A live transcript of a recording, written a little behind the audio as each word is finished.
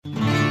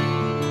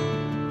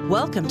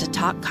Welcome to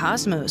Talk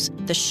Cosmos,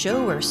 the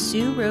show where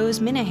Sue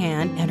Rose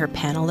Minahan and her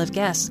panel of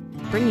guests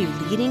bring you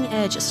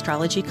leading-edge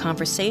astrology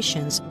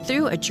conversations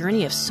through a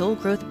journey of soul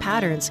growth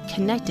patterns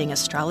connecting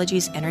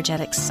astrology's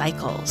energetic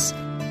cycles.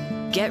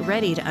 Get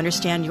ready to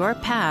understand your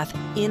path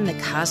in the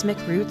cosmic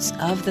roots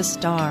of the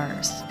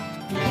stars.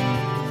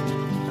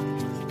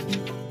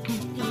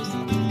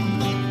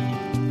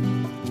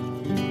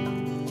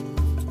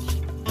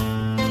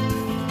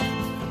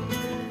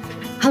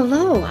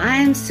 Hello,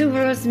 I'm Sue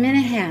Rose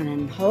Minahan,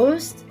 and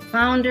host,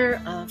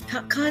 founder of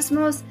Talk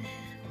Cosmos,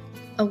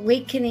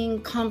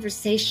 Awakening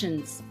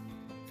Conversations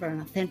for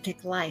an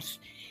Authentic Life.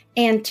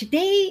 And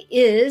today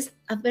is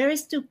a very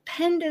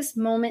stupendous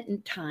moment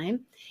in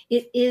time.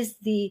 It is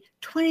the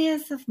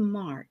 20th of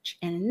March.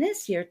 And in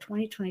this year,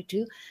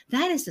 2022,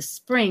 that is the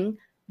spring,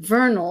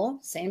 vernal,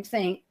 same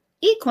thing,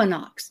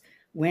 equinox,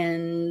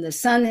 when the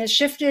sun has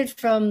shifted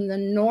from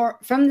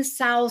the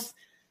south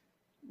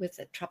with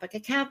the Tropic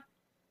of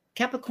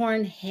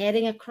Capricorn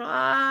heading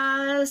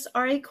across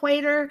our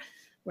equator,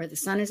 where the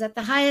sun is at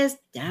the highest,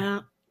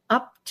 down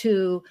up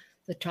to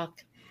the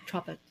Tropic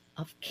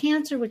of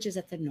Cancer, which is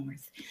at the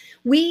north.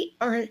 We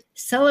are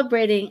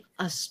celebrating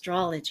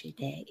Astrology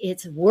Day.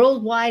 It's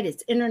worldwide,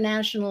 it's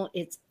international,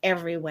 it's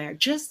everywhere,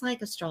 just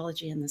like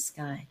astrology in the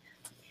sky.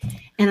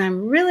 And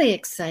I'm really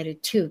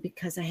excited too,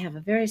 because I have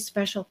a very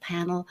special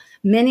panel.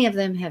 Many of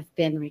them have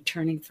been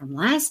returning from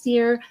last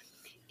year.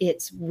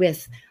 It's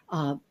with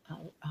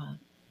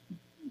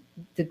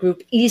the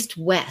group East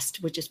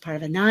West, which is part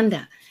of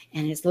Ananda,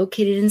 and is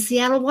located in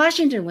Seattle,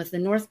 Washington, with the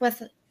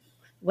Northwest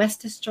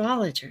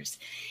astrologers.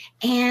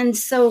 And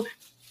so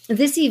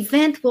this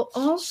event will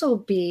also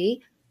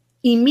be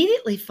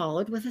immediately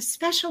followed with a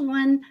special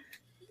one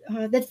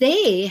that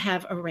they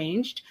have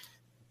arranged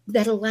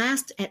that'll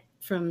last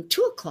from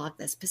 2 o'clock,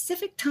 that's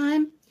Pacific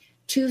time,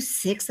 to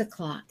 6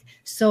 o'clock.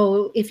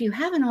 So if you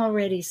haven't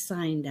already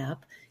signed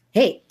up,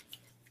 hey,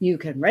 you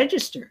can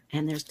register,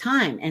 and there's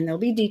time, and there'll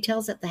be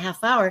details at the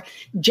half hour.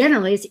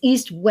 Generally, it's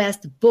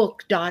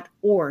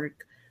eastwestbook.org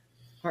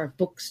or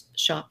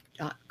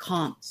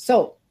bookshop.com.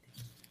 So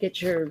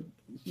get your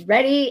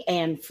ready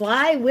and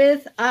fly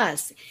with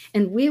us,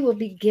 and we will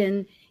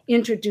begin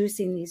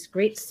introducing these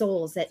great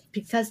souls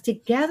because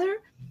together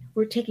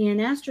we're taking an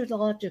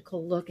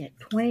astrological look at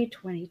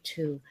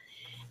 2022,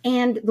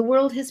 and the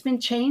world has been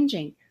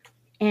changing.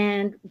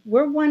 And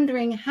we're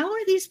wondering, how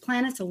are these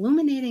planets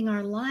illuminating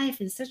our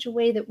life in such a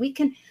way that we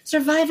can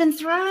survive and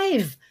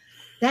thrive?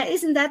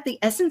 Isn't that the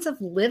essence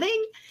of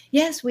living?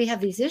 Yes, we have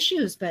these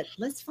issues, but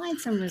let's find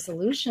some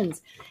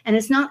resolutions. And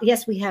it's not,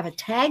 yes, we have a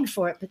tag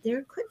for it, but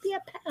there could be a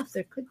path.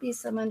 There could be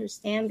some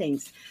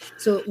understandings.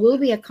 So it will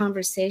be a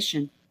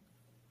conversation.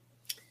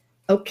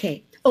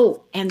 Okay.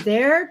 Oh, and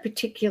their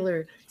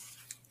particular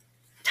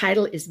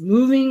title is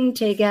Moving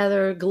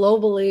Together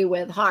Globally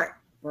with Heart.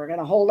 We're going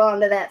to hold on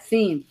to that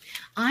theme.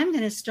 I'm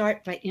going to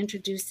start by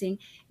introducing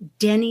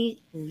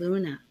Denny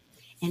Luna.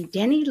 And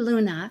Denny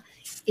Luna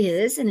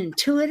is an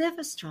intuitive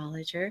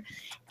astrologer,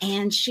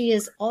 and she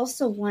is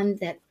also one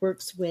that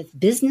works with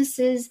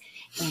businesses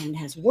and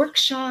has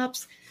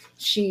workshops.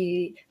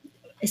 She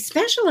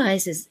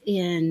specializes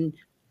in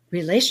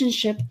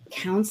relationship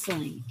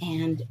counseling,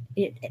 and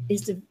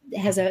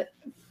has a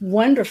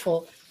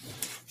wonderful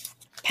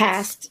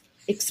past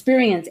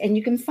experience, and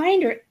you can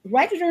find her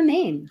right at her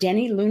name,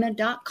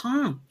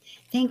 DennyLuna.com.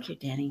 Thank you,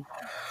 Denny.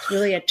 It's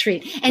really a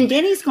treat. And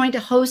Denny's going to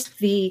host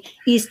the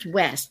East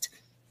West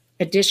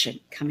edition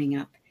coming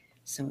up,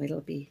 so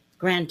it'll be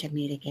grand to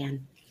meet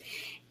again.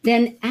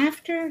 Then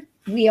after,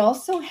 we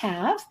also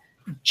have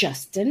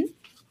Justin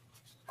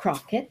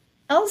Crockett,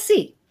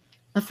 LC,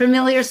 a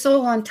familiar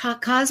soul on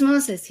Talk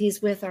Cosmos, as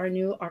he's with our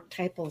new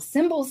archetypal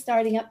symbol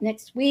starting up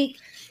next week.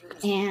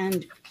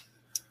 And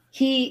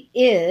he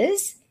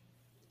is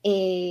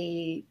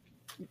a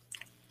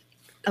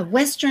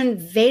Western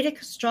Vedic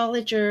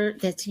astrologer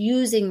that's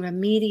using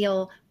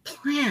remedial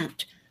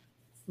plant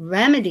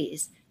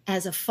remedies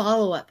as a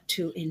follow-up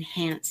to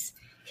enhance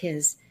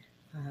his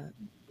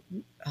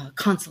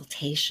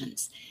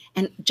consultations.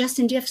 And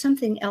Justin, do you have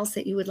something else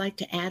that you would like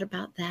to add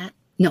about that?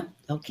 No.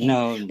 Okay.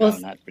 No, well,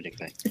 not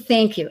particularly.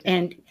 Thank you.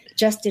 And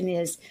Justin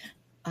is,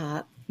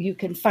 you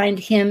can find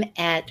him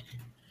at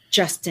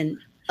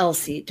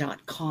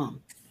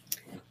justinelsie.com.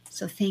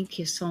 So thank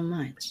you so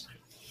much.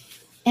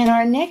 And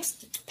our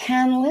next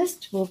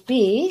panelist will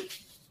be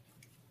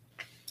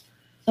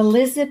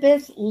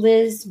Elizabeth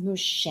Liz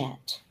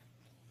Mouchette.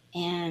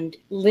 And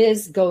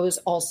Liz goes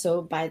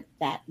also by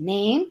that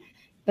name,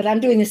 but I'm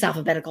doing this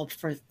alphabetical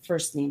for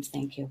first names,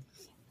 thank you.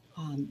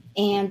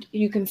 And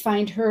you can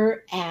find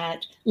her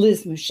at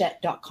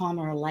lizmouchette.com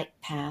or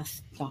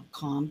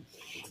lightpath.com.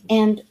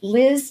 And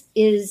Liz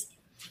is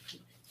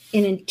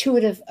an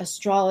intuitive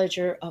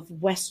astrologer of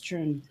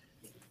Western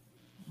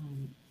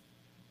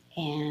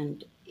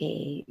and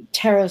a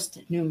tarot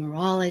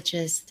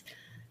numerologist,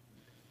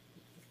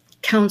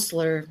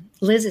 counselor.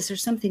 Liz, is there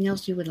something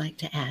else you would like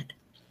to add?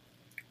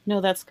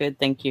 No, that's good.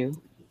 Thank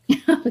you.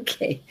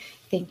 Okay.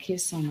 Thank you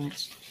so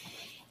much.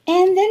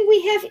 And then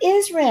we have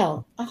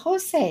Israel,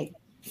 Jose.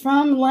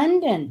 from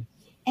London.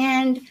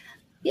 And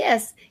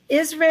yes,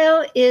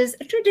 Israel is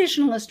a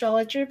traditional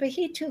astrologer, but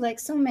he too, like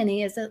so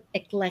many, is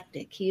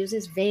eclectic. He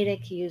uses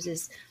Vedic, he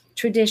uses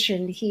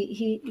tradition,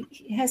 he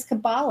has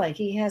Kabbalah,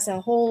 he has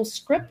a whole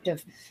script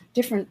of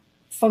different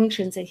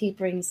functions that he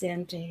brings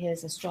into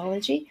his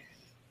astrology.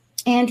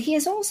 And he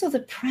is also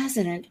the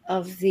president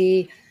of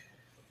the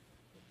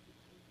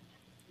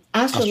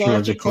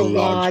Astrological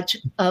Lodge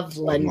of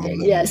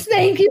London. Yes,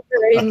 thank you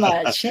very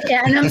much.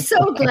 And I'm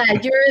so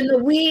glad you're in the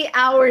wee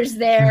hours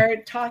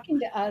there talking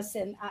to us,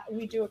 and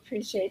we do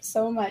appreciate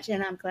so much,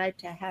 and I'm glad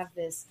to have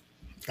this.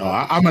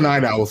 I'm a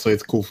night owl, so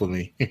it's cool for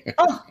me.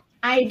 Oh,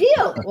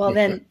 ideal. Well,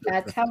 then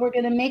that's how we're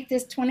going to make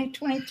this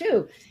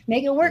 2022.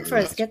 Make it work for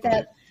us. Get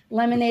that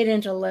lemonade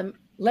into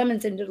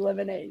lemons into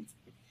lemonades.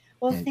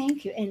 Well,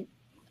 thank you. And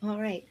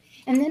all right.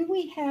 And then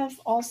we have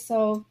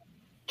also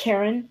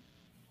Karen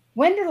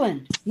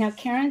Wenderland. Now,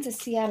 Karen's a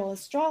Seattle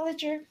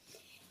astrologer,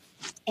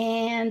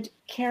 and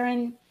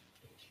Karen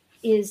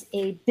is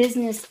a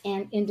business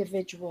and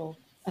individual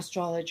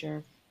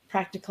astrologer,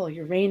 practical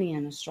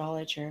Uranian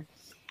astrologer,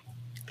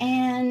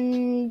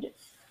 and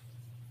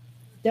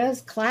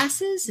does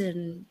classes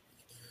and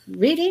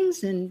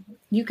readings. And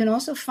you can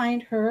also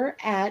find her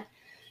at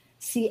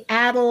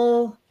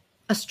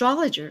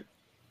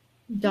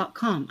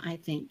seattleastrologer.com, I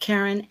think.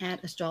 Karen at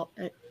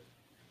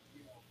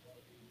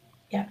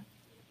yeah.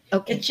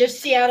 Okay. It's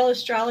just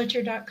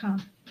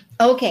seattleastrologer.com.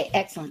 Okay,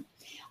 excellent.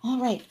 All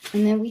right.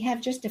 And then we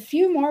have just a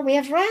few more. We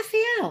have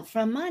Raphael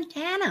from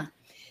Montana.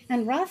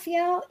 And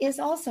Raphael is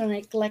also an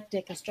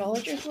eclectic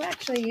astrologer who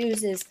actually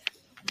uses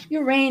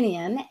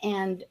Uranian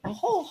and a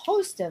whole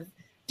host of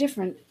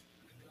different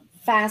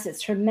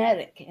facets,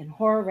 Hermetic and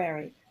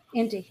horary,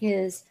 into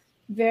his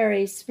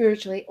very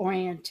spiritually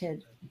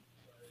oriented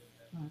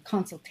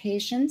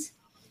consultations.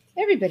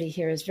 Everybody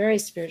here is very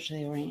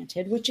spiritually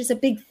oriented, which is a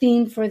big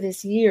theme for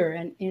this year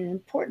and an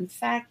important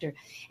factor.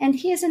 And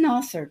he is an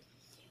author.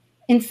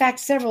 In fact,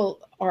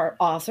 several are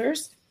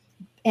authors.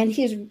 And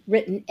he has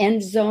written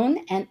End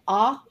Zone and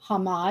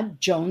Hamad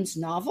Jones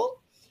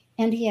novel.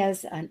 And he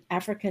has an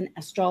African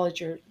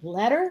astrologer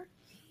letter.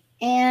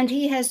 And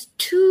he has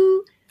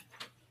two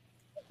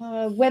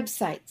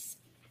websites,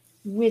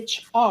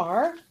 which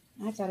are,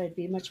 I thought I'd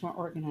be much more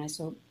organized,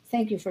 so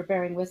thank you for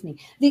bearing with me.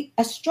 The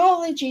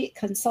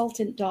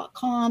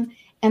astrologyconsultant.com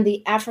and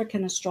the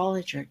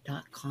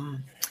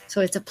africanastrologer.com.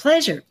 So it's a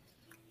pleasure.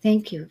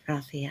 Thank you,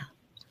 Raphael.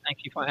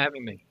 Thank you for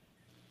having me.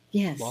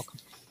 Yes. Welcome.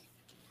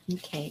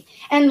 Okay.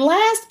 And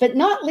last but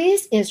not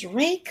least is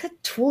Ray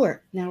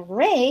Couture. Now,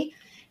 Ray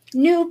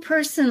knew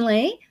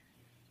personally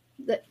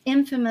the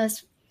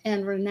infamous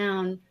and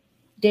renowned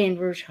Dane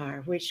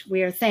Rutjar, which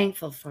we are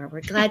thankful for.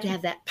 We're glad to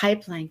have that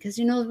pipeline because,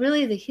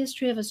 really the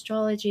history of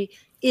astrology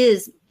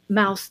is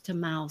mouth to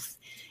mouth,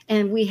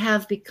 and we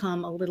have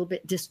become a little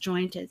bit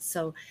disjointed.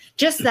 So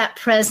just that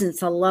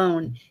presence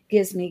alone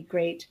gives me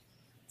great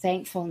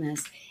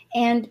thankfulness.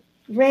 And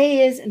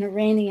Ray is an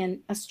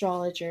Iranian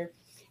astrologer.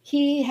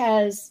 He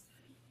has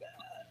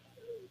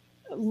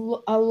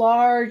a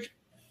large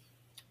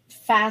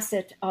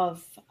facet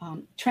of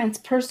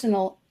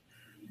transpersonal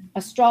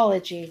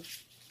astrology,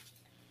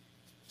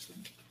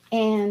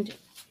 and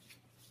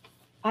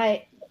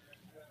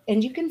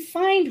you can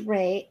find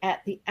Ray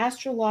at the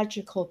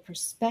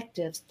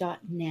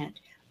astrologicalperspectives.net.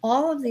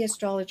 All of the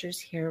astrologers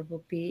here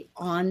will be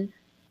on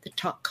the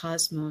Talk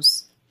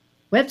Cosmos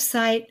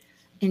website,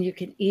 and you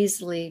can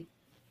easily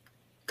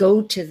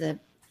go to the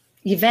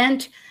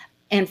event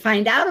and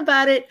find out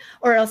about it,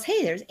 or else,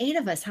 hey, there's 8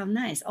 of us. How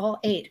nice, all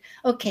 8.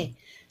 Okay,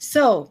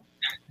 so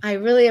I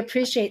really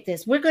appreciate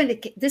this.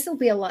 This will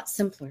be a lot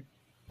simpler.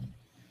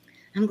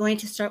 I'm going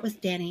to start with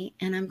Denny,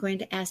 and I'm going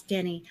to ask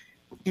Denny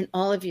and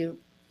all of you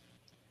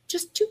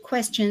just 2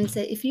 questions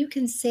that if you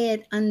can say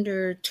it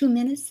under 2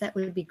 minutes, that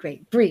would be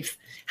great. Brief.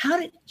 How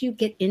did you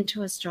get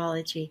into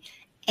astrology,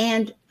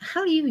 and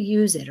how do you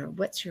use it, or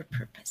what's your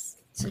purpose?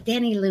 So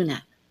Danny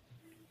Luna.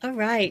 All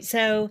right.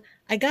 So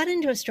I got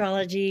into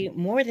astrology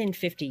more than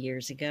 50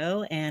 years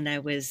ago, and I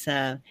was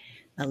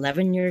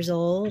 11 years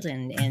old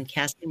and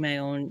casting my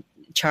own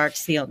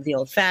charts the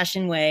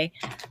old-fashioned way.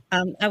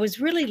 I was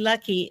really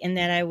lucky in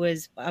that I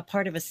was a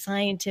part of a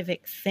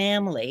scientific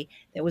family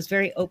that was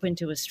very open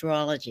to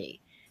astrology.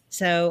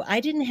 So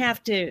I didn't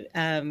have to,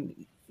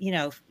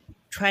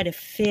 try to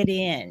fit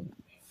in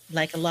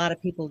like a lot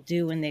of people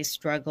do when they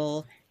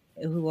struggle,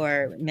 who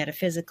are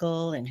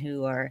metaphysical and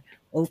who are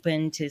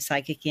open to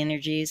psychic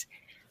energies.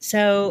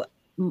 So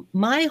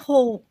my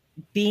whole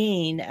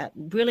being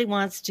really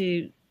wants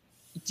to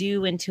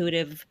do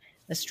intuitive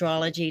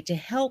astrology to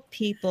help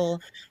people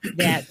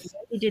that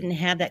really didn't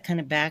have that kind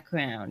of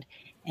background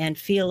and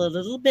feel a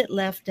little bit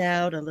left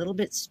out, a little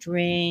bit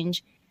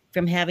strange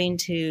from having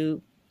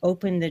to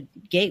open the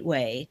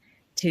gateway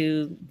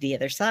to the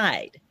other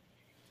side.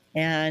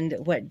 And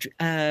what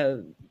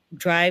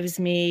drives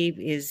me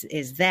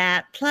is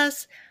that.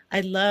 Plus,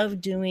 I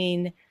love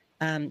doing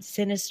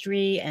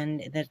synastry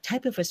and the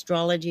type of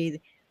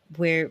astrology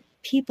where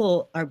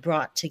people are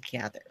brought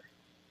together.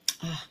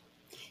 Oh,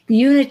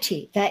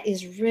 unity. That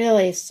is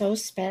really so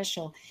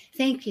special.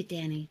 Thank you,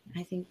 Danny.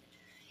 I think.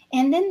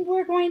 And then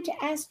we're going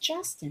to ask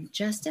Justin.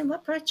 Justin,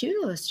 what brought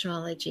you to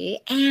astrology,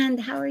 and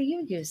how are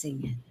you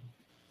using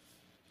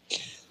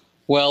it?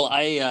 Well,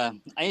 I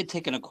had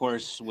taken a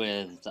course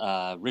with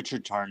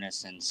Richard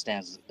Tarnas and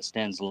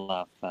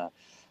Stanislav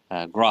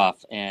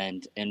Grof,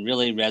 and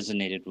really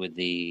resonated with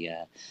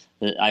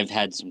I've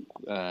had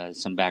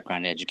some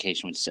background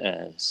education with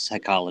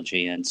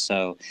psychology, and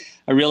so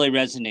I really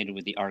resonated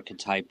with the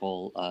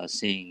archetypal,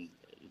 seeing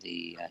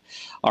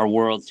our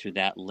world through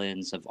that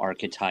lens of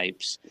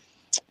archetypes.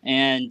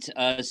 And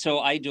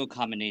so I do a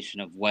combination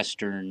of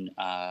Western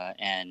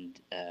and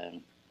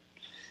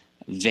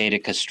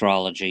Vedic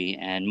astrology,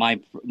 and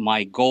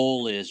my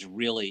goal is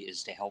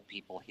to help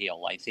people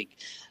heal. I think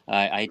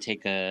I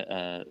take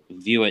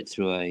view it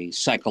through a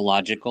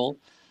psychological,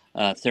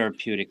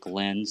 therapeutic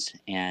lens,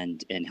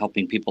 and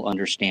helping people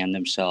understand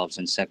themselves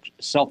and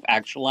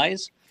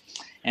self-actualize.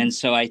 And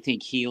so I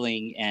think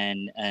healing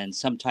and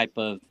some type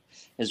of,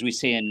 as we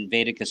say in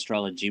Vedic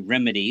astrology,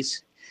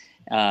 remedies,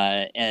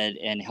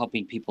 and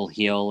helping people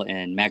heal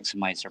and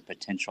maximize their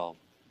potential.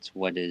 It's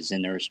what is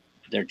in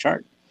their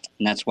chart,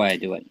 and that's why I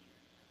do it.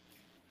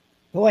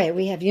 Boy,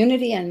 we have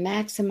unity and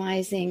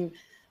maximizing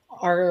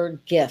our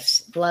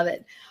gifts. Love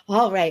it.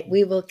 All right,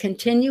 we will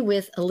continue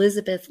with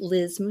Elizabeth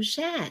Liz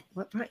Mouchat.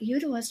 What brought you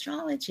to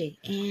astrology,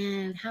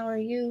 and how are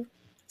you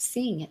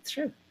seeing it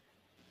through?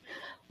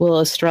 Well,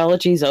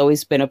 astrology's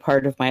always been a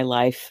part of my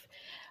life.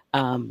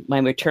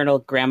 My maternal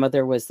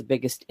grandmother was the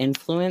biggest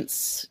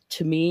influence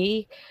to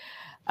me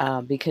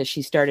because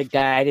she started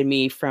guiding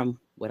me from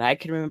what I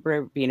can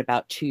remember being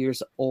about 2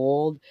 years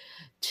old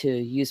to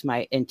use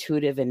my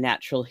intuitive and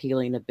natural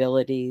healing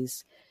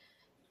abilities.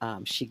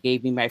 She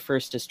gave me my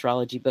first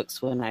astrology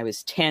books when I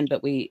was 10,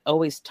 but we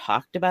always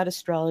talked about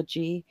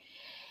astrology.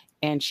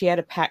 And she had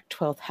a packed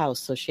 12th house,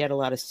 so she had a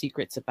lot of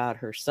secrets about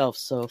herself.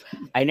 So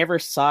I never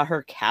saw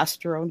her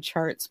cast her own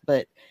charts,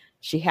 but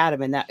she had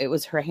them, and that it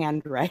was her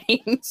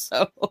handwriting.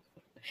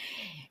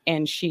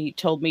 And she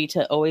told me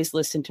to always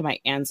listen to my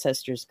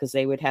ancestors because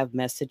they would have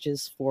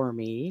messages for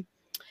me.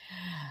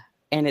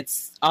 And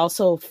it's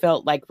also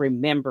felt like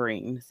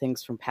remembering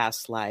things from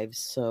past lives.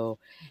 So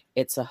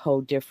it's a whole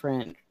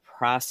different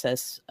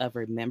process of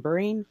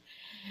remembering.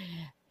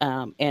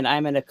 And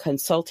I'm a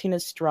consulting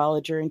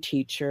astrologer and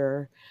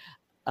teacher,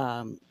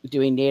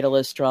 doing natal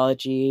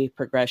astrology,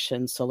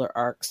 progression, solar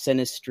arc,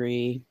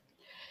 synastry,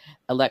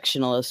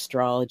 electional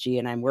astrology,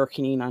 and I'm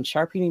working on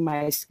sharpening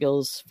my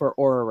skills for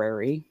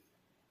orrery.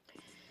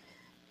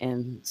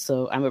 And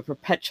so I'm a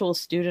perpetual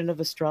student of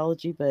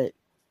astrology, but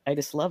I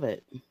just love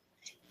it.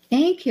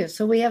 Thank you.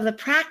 So we have the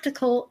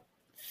practical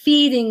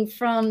feeding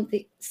from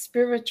the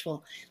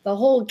spiritual, the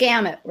whole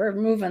gamut. We're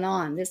moving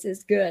on. This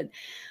is good.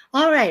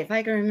 All right. If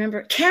I can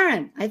remember,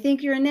 Karen, I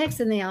think you're next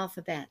in the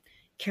alphabet.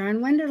 Karen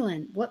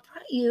Wenderland, what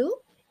brought you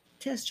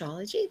to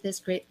astrology, this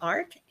great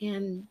art,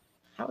 and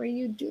how are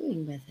you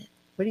doing with it?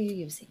 What are you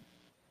using?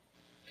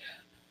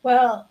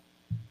 Well,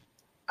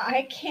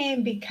 I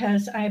came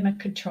because I'm a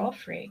control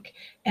freak,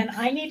 and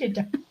I needed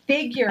to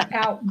figure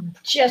out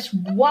just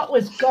what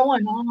was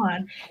going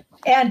on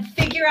and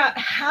figure out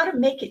how to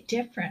make it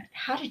different,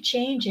 how to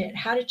change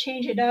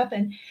it up.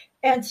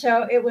 And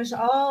so it was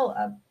all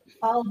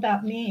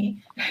about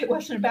me. It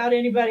wasn't about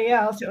anybody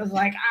else. It was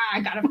like,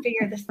 I got to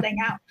figure this thing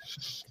out.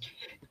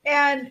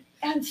 And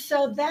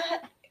so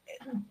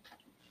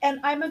and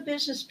I'm a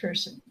business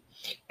person.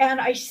 And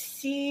I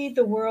see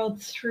the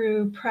world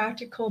through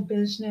practical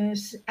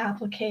business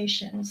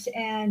applications.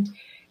 And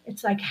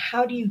it's like,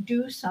 how do you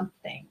do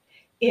something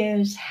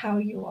is how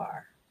you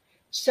are.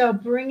 So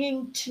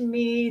bringing to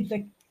me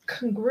the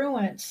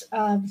congruence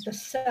of the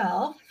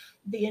self,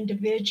 the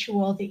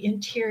individual, the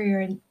interior,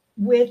 and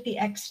with the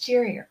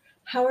exterior.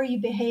 How are you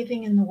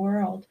behaving in the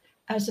world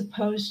as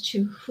opposed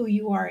to who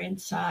you are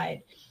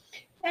inside?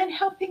 And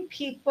helping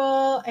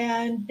people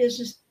and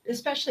business,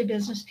 especially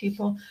business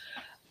people,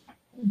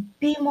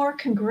 be more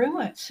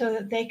congruent so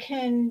that they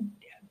can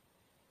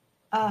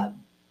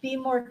be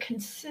more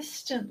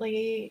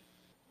consistently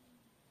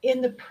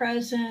in the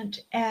present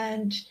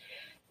and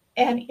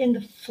in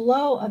the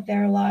flow of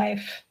their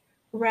life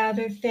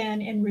rather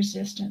than in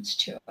resistance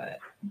to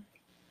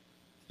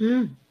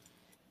it.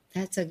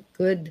 That's a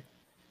good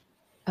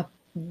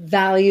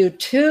value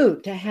too,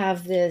 to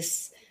have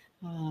this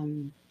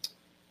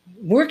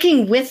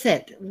working with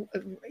it,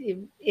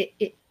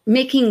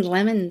 making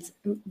lemons,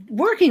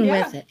 working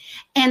with it.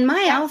 And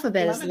my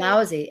alphabet is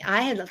lousy.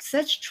 I had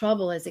such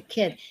trouble as a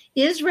kid.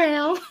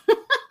 Israel,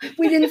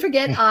 we didn't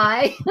forget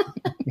I.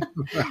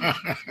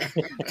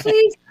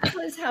 Please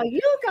tell us how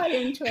you got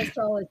into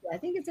astrology. I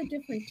think it's a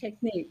different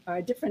technique or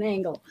a different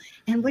angle,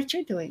 and what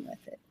you're doing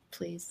with it,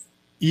 please.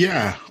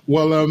 Yeah,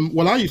 well,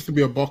 I used to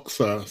be a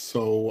boxer,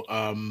 so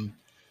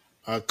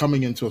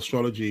coming into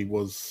astrology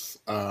was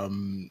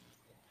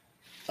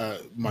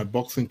my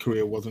boxing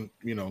career wasn't,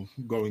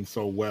 going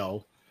so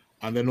well,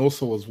 and then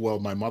also as well,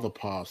 my mother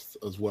passed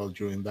as well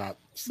during that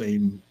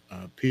same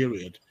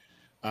period,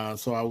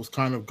 So I was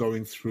kind of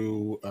going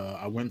through,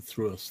 I went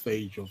through a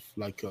stage of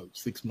like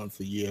 6 months,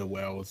 a year,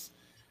 where I was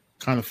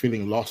kind of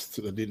feeling lost.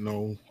 I didn't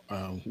know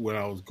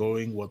where I was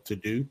going, what to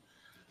do.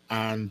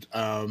 And,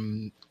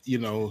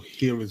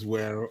 here is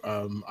where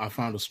I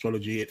found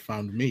astrology. It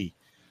found me.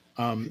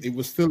 It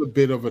was still a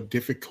bit of a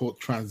difficult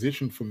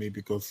transition for me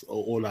because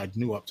all I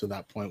knew up to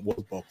that point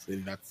was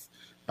boxing.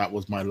 That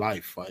was my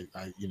life.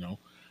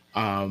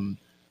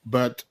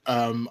 But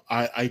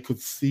I could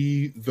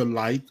see the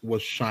light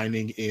was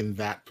shining in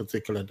that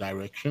particular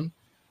direction.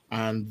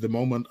 And the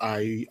moment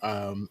I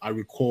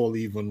recall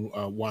even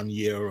 1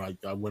 year, I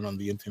went on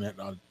the internet.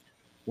 I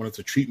wanted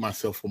to treat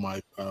myself for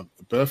my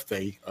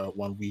birthday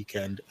one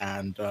weekend,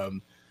 and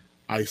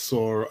I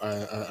saw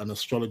an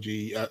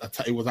astrology.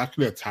 It was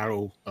actually a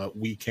tarot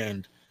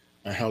weekend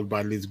held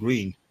by Liz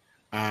Green,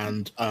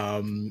 and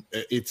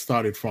it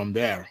started from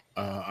there.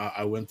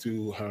 I went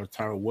to her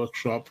tarot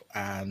workshop,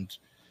 and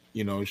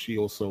she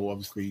also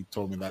obviously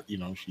told me that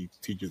she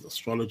teaches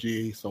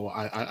astrology. So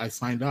I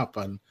signed up,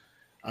 and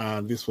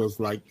this was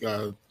like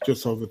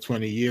just over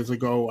 20 years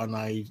ago, and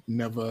I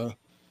never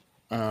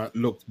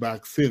looked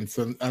back since.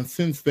 And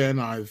since then,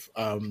 I've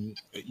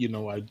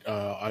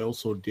I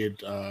also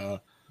did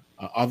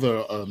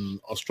other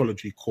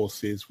astrology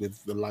courses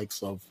with the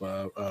likes of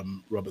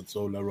Robert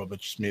Zola,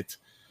 Robert Schmidt.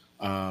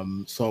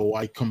 So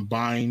I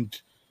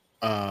combined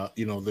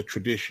the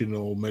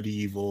traditional,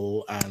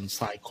 medieval, and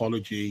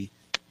psychological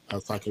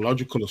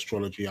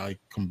astrology. I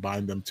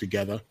combined them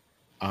together.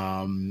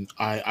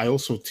 I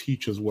also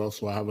teach as well,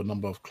 so I have a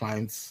number of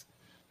clients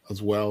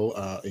as well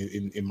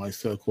in my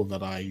circle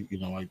that I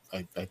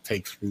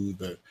take through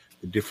the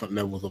different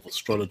levels of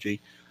astrology.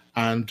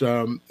 And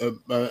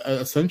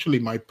essentially,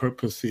 my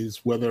purpose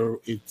is, whether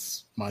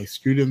it's my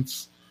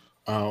students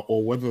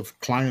or whether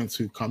clients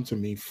who come to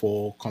me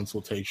for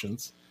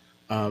consultations,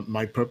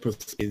 my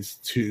purpose is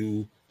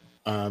to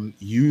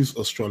use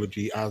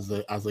astrology as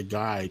a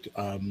guide.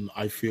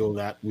 I feel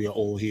that we are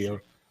all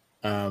here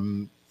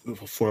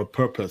for a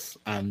purpose,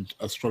 and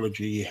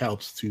astrology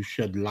helps to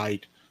shed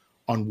light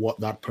on what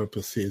that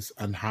purpose is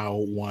and how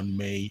one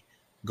may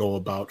go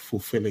about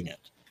fulfilling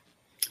it.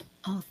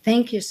 Oh,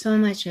 thank you so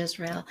much,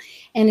 Israel.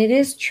 And it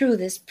is true,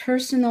 this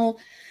personal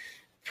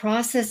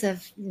process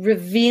of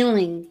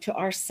revealing to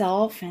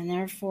ourselves and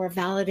therefore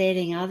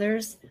validating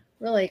others,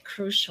 really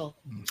crucial.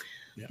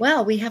 Yeah.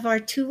 Well, we have our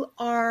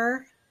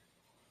 2R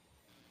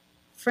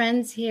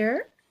friends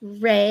here.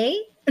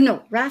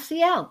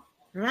 Raphael.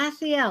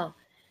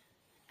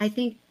 I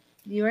think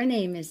your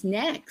name is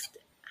next.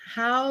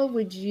 How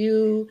did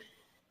you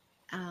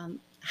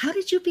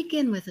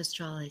begin with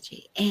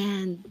astrology,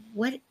 and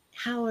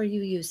how are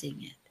you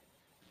using it?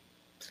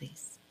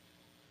 Please.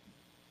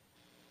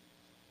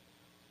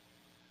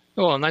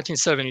 Well, in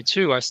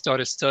 1972, I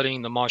started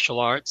studying the martial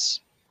arts,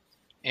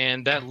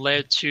 and that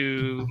led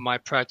to my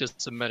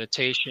practice of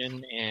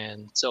meditation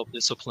and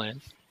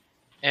self-discipline.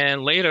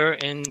 And later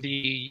in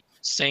the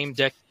same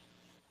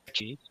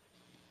decade,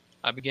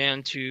 I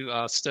began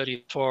to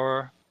study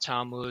Torah,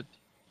 Talmud,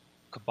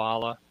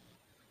 Kabbalah.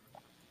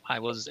 I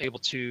was able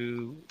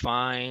to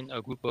find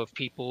a group of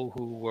people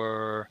who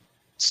were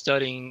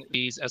studying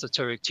these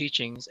esoteric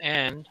teachings,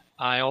 and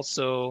I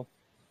also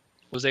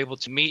was able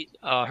to meet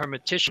a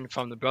hermetician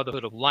from the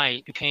Brotherhood of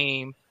Light who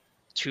came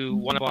to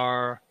one of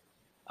our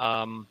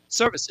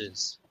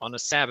services on a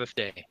Sabbath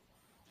day.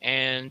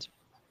 And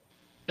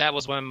that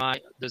was when my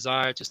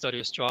desire to study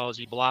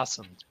astrology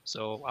blossomed.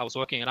 So I was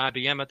working at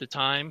IBM at the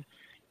time,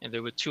 and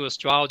there were 2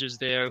 astrologers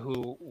there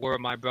who were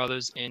my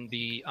brothers in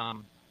the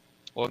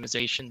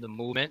organization, the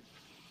movement.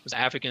 It was an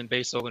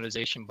African-based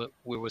organization, but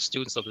we were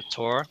students of the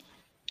Torah.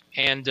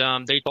 And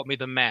they taught me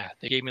the math.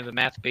 They gave me the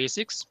math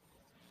basics.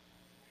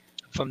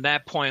 From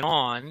that point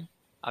on,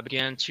 I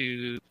began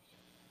to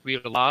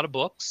read a lot of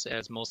books,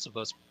 as most of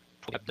us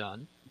have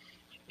done,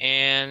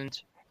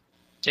 and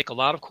take a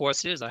lot of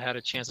courses. I had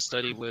a chance to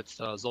study with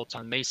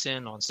Zoltan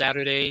Mason on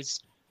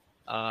Saturdays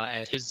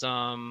at his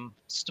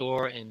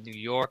store in New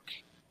York.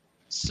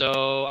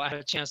 So I had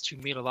a chance to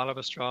meet a lot of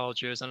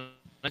astrologers, and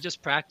I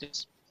just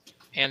practiced.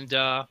 And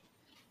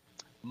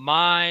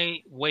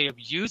my way of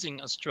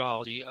using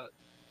astrology,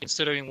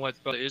 considering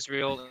what Brother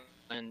Israel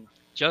and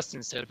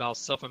Justin said about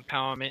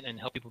self-empowerment and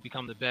help people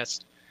become the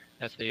best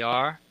that they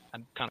are,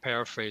 I'm kind of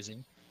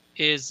paraphrasing,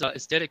 is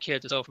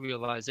dedicated to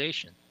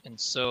self-realization. And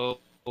so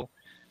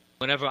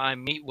whenever I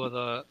meet with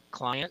a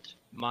client,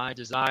 my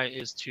desire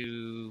is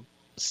to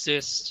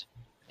assist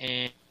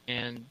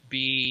and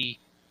be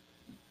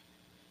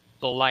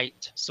the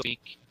light, so to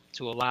speak,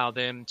 to allow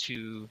them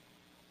to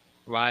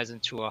rise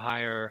into a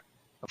higher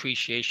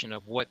appreciation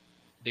of what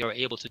they are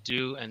able to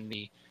do and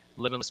the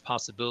limitless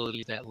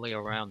possibilities that lay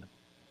around them.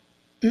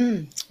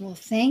 Well,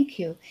 thank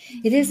you.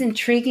 It is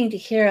intriguing to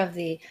hear of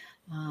the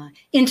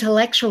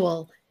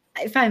intellectual,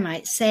 if I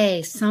might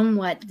say,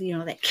 somewhat,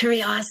 that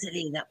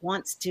curiosity that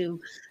wants to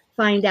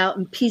find out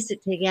and piece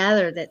it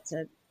together, that's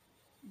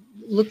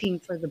looking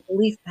for the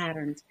belief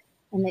patterns,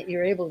 and that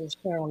you're able to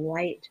share a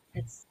light.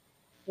 That's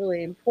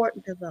really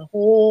important to the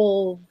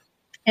whole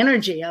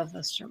energy of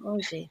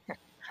astrology.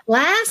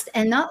 last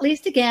and not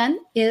least again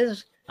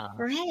is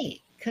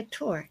Ray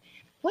Couture.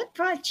 What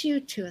brought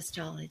you to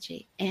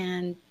astrology,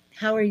 and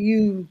how are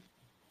you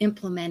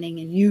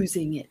implementing and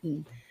using it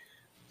and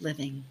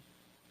living?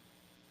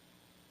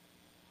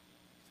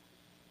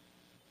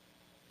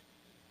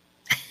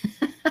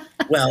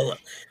 Well,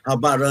 how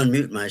about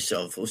unmute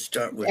myself? We'll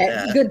start with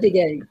that. Good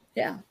beginning.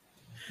 Yeah.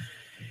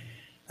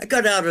 I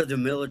got out of the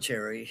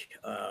military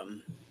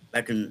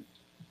back in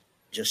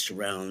just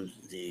around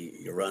the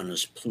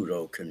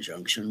Uranus-Pluto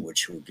conjunction,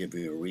 which will give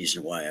you a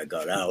reason why I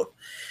got out.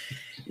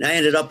 And I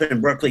ended up in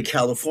Berkeley,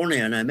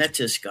 California, and I met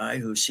this guy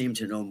who seemed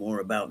to know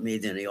more about me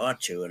than he ought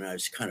to, and I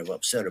was kind of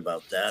upset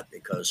about that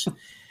because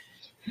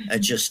I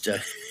just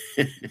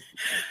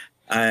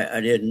I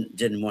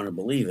didn't want to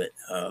believe it.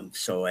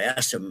 So I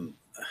asked him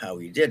how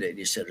he did it.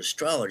 He said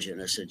astrology,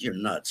 and I said, "You're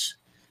nuts.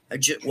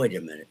 Wait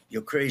a minute,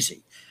 you're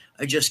crazy.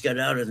 I just got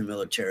out of the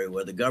military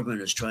where the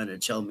government is trying to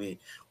tell me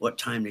what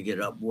time to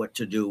get up, what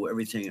to do,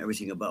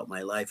 everything about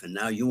my life. And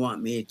now you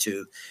want me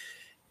to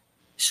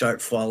start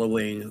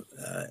following,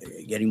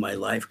 getting my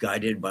life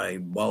guided by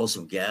balls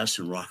of gas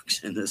and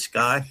rocks in the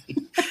sky?"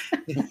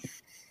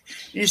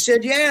 He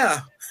said,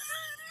 "Yeah."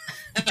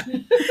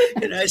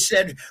 And I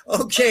said,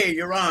 "Okay,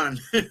 you're on."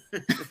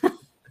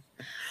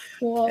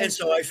 Well, and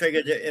so I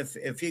figured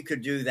if he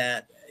could do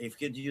that, if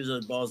he could use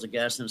those balls of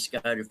gas in the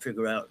sky to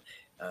figure out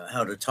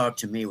how to talk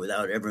to me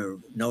without ever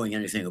knowing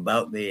anything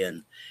about me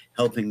and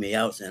helping me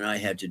out, then I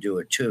had to do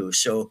it too.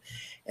 So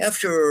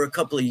after a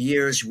couple of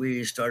years,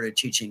 we started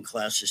teaching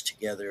classes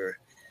together.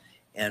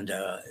 And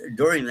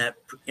during that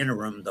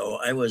interim, though,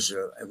 I was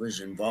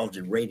involved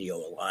in radio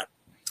a lot.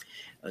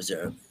 As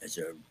a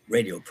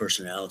radio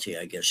personality,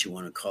 I guess you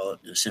want to call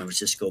it, in the San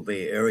Francisco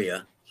Bay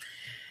Area.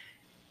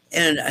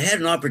 And I had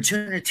an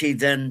opportunity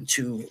then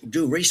to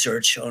do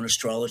research on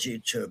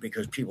astrology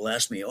because people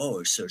asked me,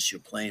 "Oh, so you're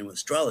playing with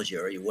astrology,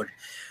 are you? What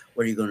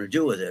are you going to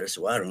do with it?" I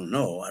said, "Well, I don't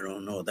know. I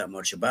don't know that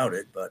much about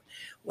it, but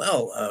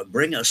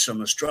bring us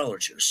some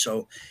astrologers."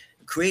 So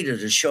I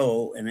created a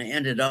show, and I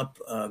ended up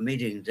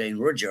meeting Dane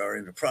Rudjar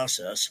in the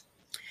process.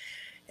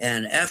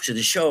 And after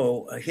the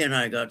show, he and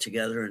I got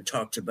together and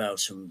talked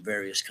about some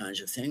various kinds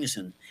of things.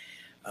 And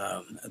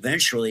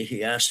eventually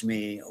he asked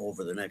me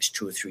over the next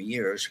 2 or 3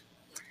 years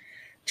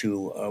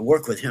to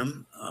work with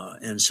him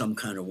in some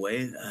kind of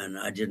way. And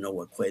I didn't know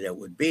what way that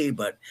would be,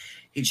 but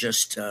he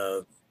just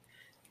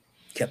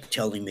kept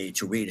telling me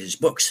to read his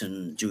books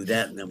and do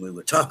that, and then we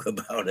would talk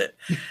about it.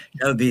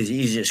 That would be the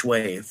easiest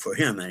way for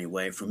him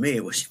anyway. For me,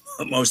 it was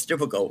the most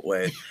difficult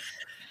way.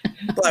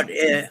 But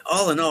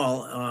all in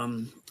all,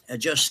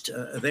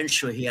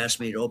 eventually he asked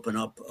me to open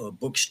up a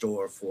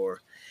bookstore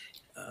for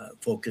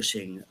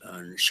focusing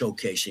on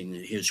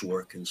showcasing his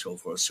work and so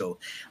forth. So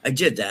I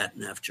did that,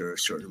 and after a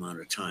certain amount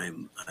of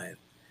time, I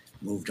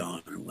moved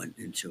on and went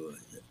into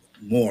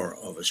more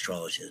of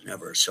astrology than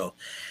ever. So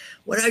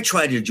what I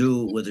try to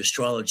do with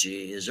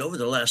astrology is over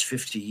the last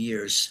 50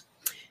 years,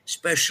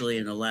 especially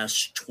in the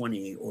last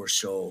 20 or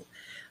so,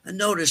 I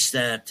noticed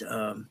that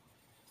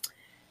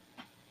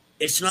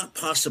it's not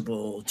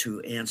possible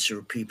to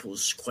answer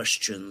people's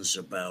questions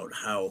about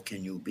how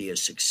can you be a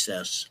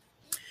success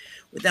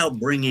without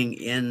bringing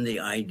in the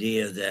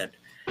idea that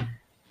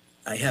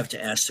I have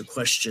to ask the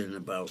question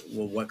about,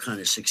 well, what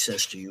kind of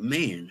success do you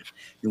mean?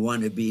 You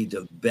want to be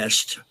the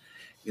best,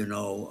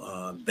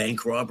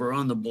 bank robber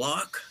on the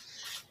block?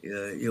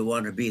 You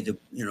want to be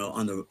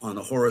on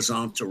the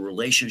horizontal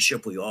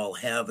relationship we all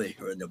have,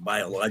 or the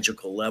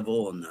biological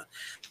level and the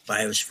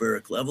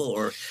biospheric level,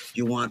 or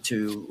you want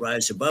to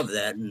rise above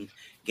that and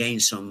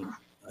gain some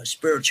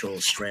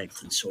spiritual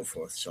strength and so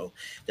forth. So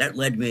that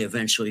led me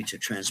eventually to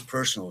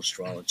transpersonal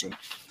astrology,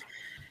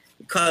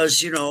 because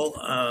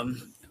the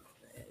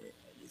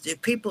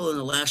people in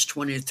the last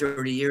 20 or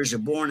 30 years are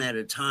born at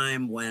a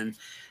time when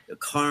the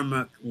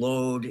karmic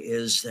load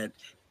is that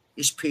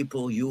these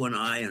people, you and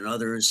I and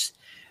others,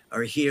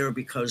 are here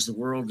because the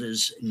world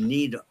is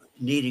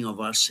needing of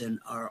us in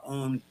our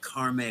own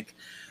karmic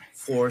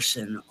force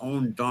and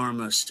own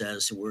dharma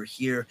says we're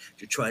here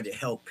to try to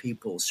help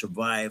people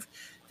survive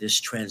this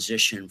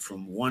transition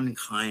from one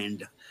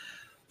kind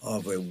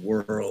of a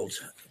world,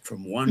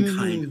 from one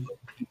kind of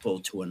people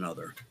to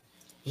another.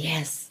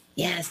 Yes,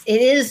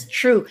 it is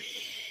true.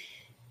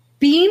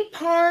 Being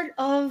part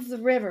of the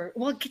river,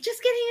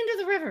 just getting into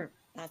the river,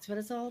 that's what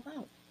it's all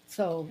about.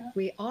 So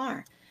we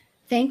are.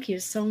 Thank you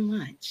so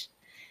much.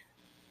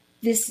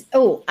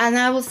 And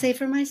I will say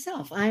for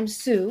myself, I'm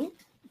Sue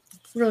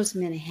Rose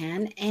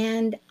Minahan,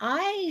 and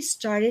I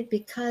started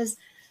because,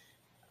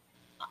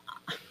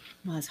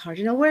 it's hard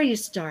to know where you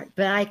start,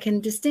 but I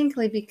can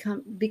distinctly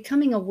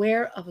becoming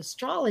aware of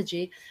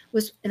astrology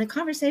was in a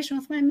conversation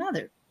with my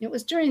mother. It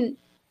was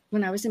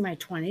when I was in my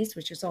 20s,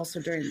 which was also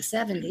during the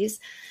 70s.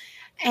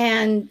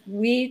 And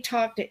we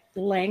talked at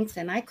length,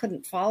 and I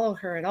couldn't follow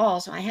her at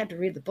all. So I had to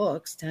read the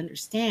books to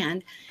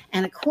understand.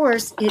 And of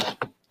course, it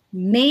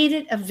made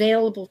it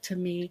available to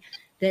me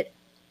that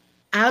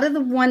out of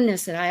the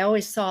oneness that I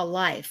always saw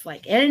life,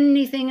 like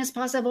anything is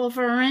possible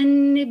for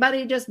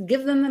anybody, just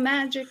give them the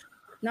magic,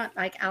 not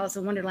like Alice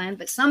in Wonderland,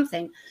 but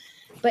something.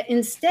 But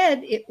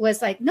instead, it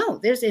was like, no,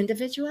 there's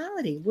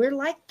individuality. We're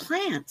like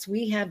plants.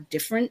 We have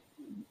different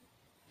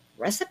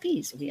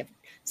recipes.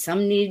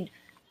 Some need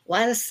a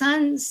lot of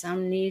sun,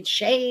 some need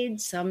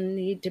shade, some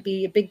need to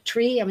be a big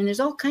tree. I mean, there's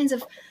all kinds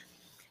of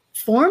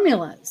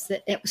formulas,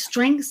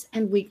 strengths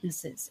and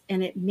weaknesses.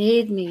 And it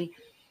made me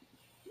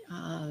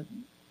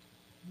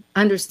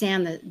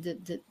understand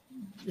the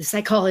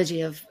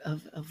psychology of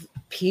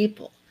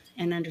people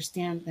and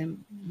understand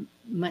them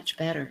much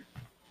better.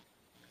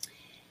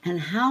 And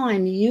how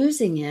I'm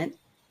using it.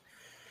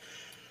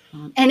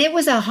 And it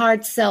was a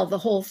hard sell, the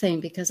whole thing,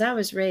 because I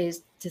was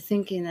raised to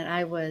thinking that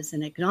I was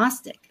an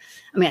agnostic.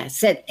 I mean, I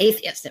said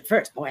atheist at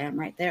first. Boy, I'm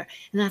right there.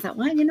 And I thought,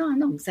 well, I'm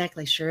not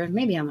exactly sure.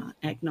 Maybe I'm an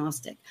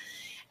agnostic.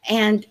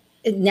 And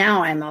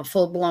now I'm a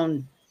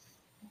full-blown,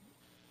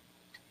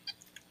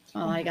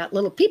 I got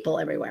little people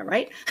everywhere,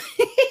 right?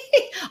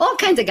 All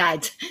kinds of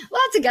guides,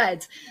 lots of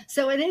guides.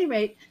 So at any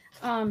rate,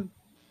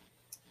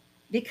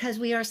 because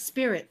we are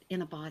spirit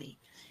in a body.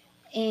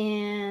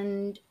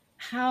 And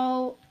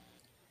how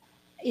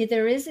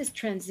there is this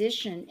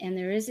transition and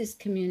there is this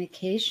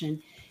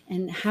communication,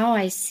 and how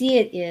I see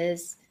it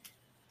is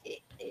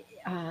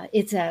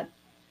it's a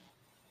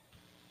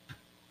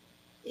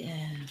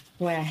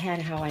boy, I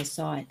had how I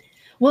saw it.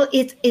 Well,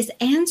 it's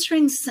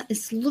answering,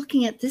 it's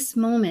looking at this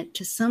moment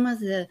to some of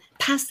the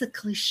past the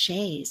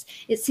cliches.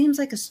 It seems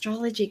like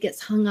astrology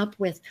gets hung up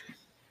with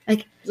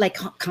like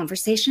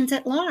conversations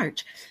at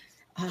large,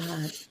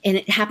 and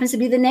it happens to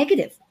be the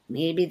negative.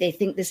 Maybe they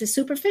think this is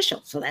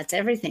superficial, so that's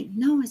everything.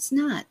 No, it's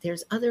not.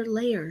 There's other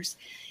layers.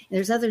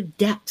 There's other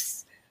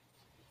depths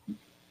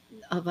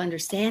of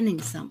understanding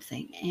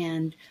something.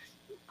 And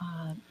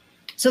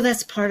so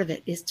that's part of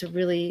it, is to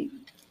really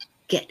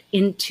get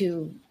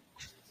into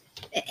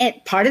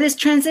part of this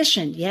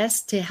transition,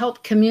 yes, to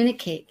help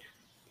communicate.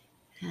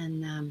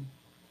 And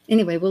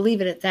anyway, we'll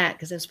leave it at that,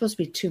 because it's supposed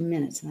to be 2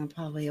 minutes and I'm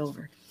probably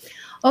over.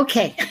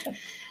 Okay.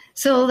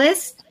 So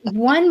let's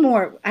one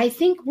more. I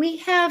think we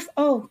have,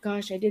 oh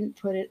gosh, I didn't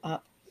put it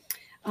up.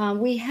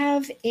 We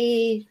have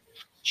a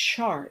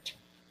chart,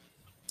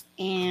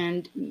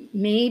 and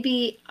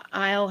maybe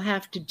I'll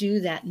have to do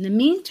that. In the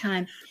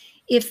meantime,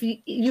 if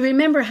you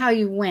remember how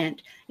you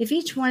went, if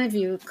each one of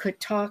you could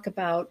talk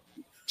about,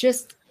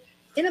 just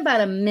in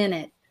about a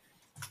minute,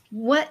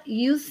 what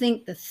you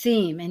think the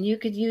theme, and you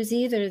could use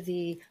either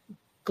the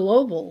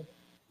global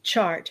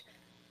chart.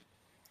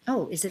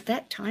 Oh, is it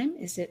that time?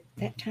 Is it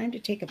that time to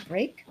take a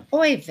break?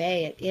 Oy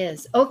vey, it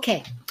is.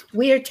 Okay,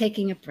 we are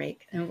taking a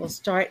break, and we'll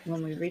start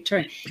when we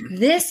return.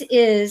 This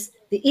is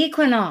the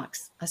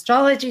Equinox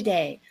Astrology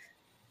Day,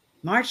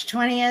 March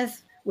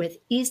 20th, with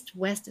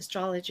East-West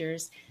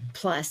Astrologers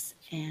Plus,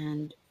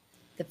 and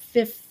the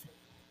 5th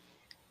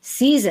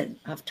season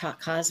of Talk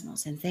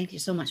Cosmos. And thank you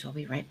so much. We'll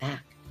be right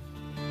back.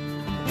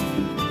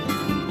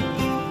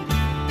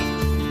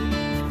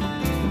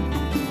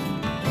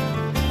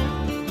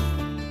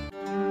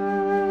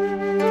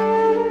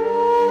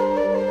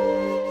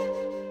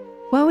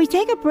 While we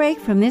take a break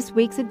from this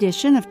week's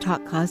edition of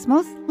Talk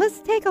Cosmos, let's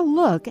take a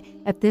look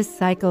at this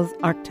cycle's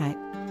archetype.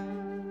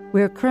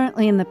 We're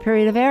currently in the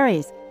period of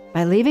Aries.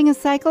 By leaving a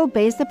cycle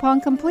based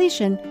upon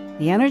completion,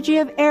 the energy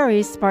of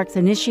Aries sparks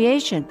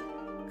initiation,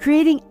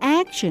 creating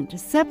action to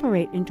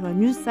separate into a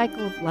new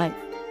cycle of life.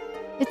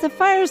 It's a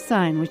fire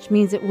sign, which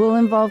means it will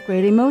involve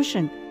great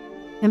emotion.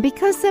 And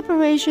because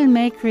separation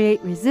may create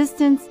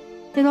resistance,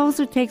 it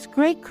also takes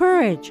great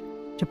courage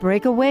to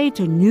break away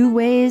to new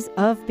ways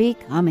of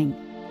becoming.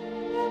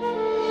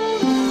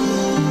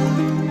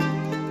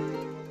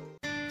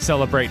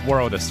 Celebrate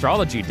World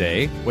Astrology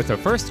Day with a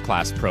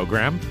first-class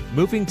program,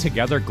 Moving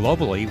Together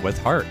Globally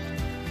with Heart.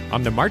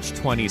 On the March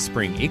 20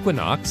 spring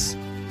equinox,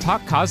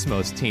 Talk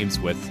Cosmos teams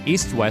with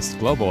East-West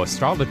Global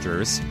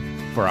Astrologers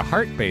for a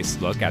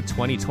heart-based look at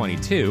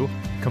 2022,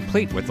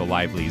 complete with a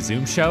lively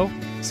Zoom show,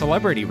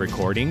 celebrity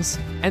recordings,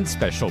 and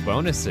special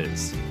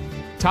bonuses.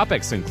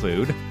 Topics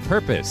include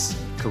purpose,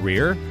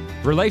 career,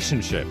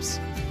 relationships,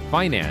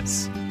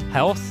 finance,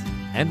 health,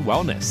 and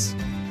wellness.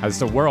 As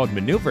the world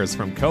maneuvers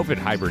from COVID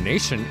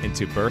hibernation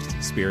into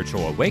birthed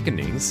spiritual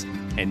awakenings,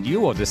 and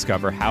you will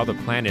discover how the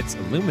planets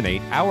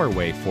illuminate our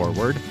way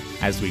forward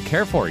as we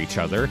care for each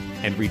other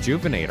and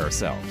rejuvenate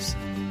ourselves.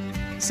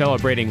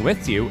 Celebrating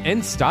with you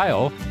in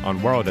style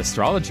on World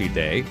Astrology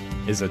Day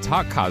is a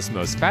Talk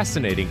Cosmos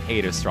fascinating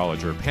 8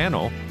 astrologer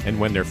panel, and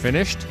when they're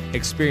finished,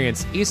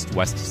 experience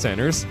East-West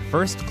Center's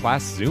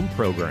first-class Zoom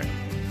program.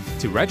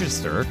 To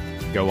register,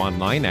 go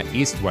online at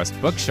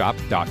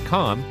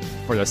eastwestbookshop.com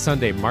for the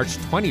Sunday, March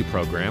 20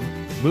 program,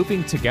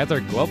 Moving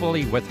Together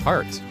Globally with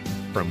Heart,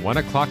 from 1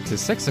 o'clock to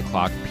 6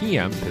 o'clock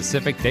p.m.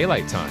 Pacific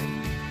Daylight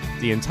Time.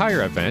 The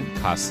entire event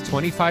costs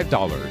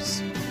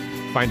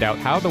 $25. Find out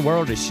how the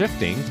world is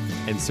shifting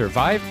and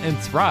survive and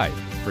thrive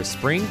for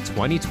spring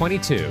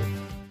 2022.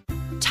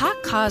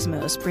 Talk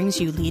Cosmos brings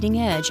you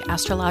leading-edge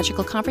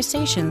astrological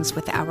conversations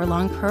with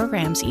hour-long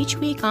programs each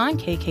week on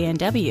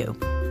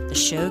KKNW. The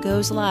show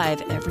goes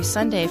live every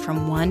Sunday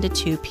from 1 to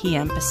 2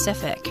 p.m.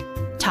 Pacific.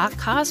 Talk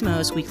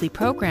Cosmos weekly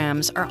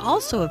programs are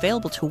also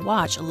available to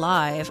watch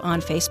live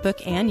on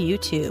Facebook and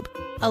YouTube,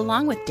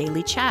 along with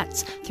daily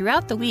chats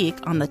throughout the week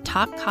on the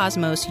Talk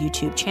Cosmos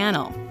YouTube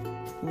channel.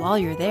 While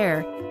you're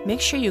there,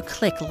 make sure you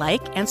click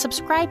like and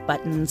subscribe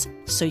buttons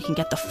so you can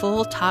get the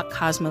full Talk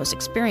Cosmos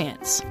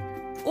experience.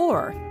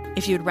 Or,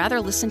 if you'd rather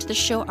listen to the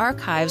show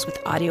archives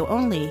with audio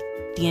only,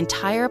 the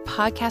entire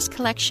podcast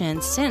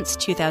collection since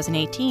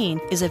 2018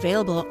 is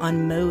available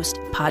on most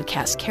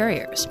podcast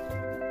carriers.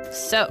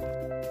 So,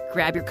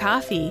 grab your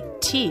coffee,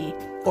 tea,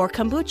 or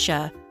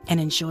kombucha and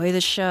enjoy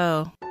the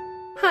show.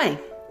 Hi,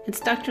 it's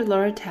Dr.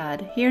 Laura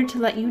Tad, here to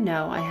let you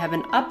know I have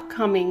an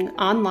upcoming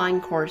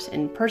online course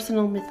in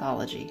personal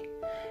mythology.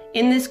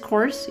 In this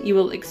course, you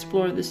will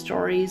explore the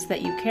stories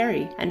that you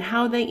carry and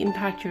how they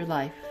impact your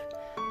life.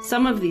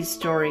 Some of these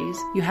stories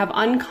you have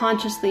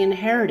unconsciously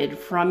inherited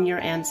from your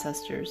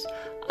ancestors.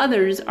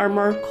 Others are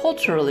more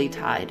culturally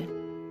tied.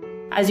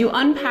 As you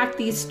unpack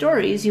these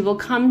stories, you will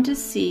come to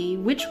see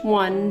which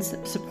ones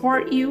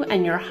support you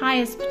and your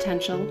highest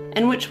potential,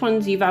 and which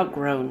ones you've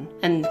outgrown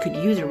and could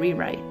use a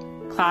rewrite.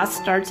 Class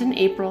starts in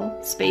April.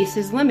 Space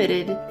is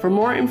limited. For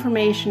more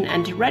information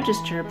and to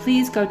register,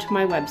 please go to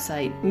my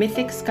website,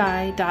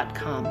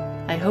 mythicsky.com.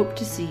 I hope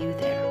to see you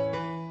there.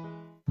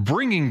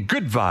 Bringing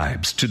good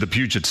vibes to the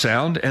Puget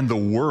Sound and the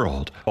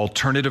world.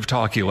 Alternative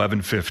Talk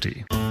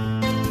 1150.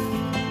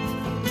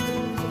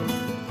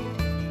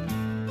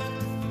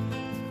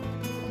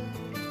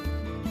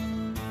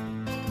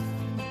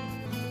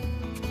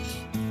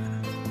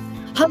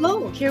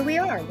 Hello, here we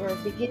are. We're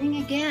beginning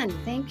again.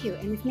 Thank you.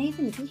 And if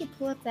Nathan, if you could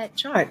pull up that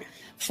chart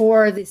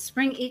for the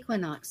spring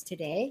equinox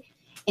today,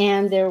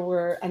 and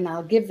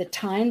I'll give the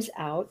times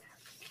out.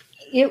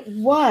 It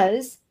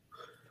was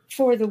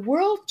for the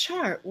world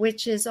chart,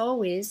 which is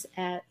always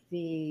at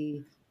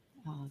the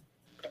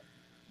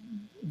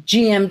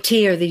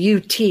GMT or the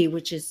UT,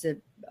 which is the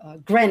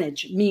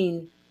Greenwich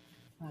Mean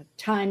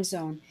Time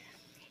Zone.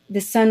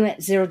 The sun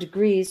at 0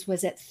 degrees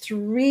was at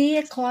 3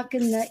 o'clock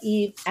in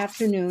the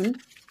afternoon.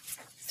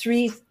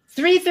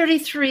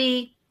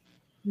 3:33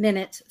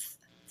 minutes,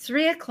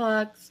 3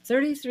 o'clock,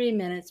 33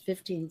 minutes,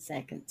 15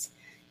 seconds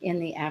in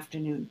the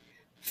afternoon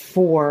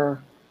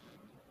for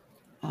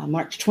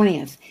March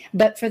 20th.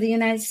 But for the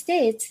United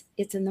States,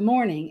 it's in the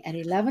morning at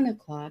 11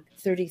 o'clock,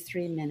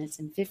 33 minutes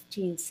and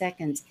 15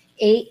 seconds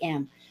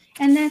a.m.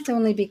 And that's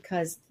only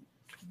because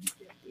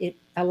it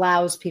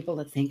allows people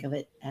to think of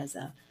it as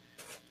a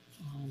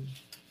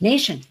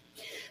nation.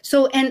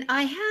 So, and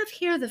I have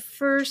here the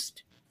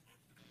first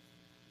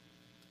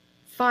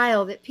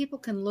file that people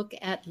can look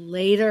at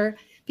later,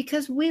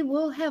 because we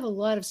will have a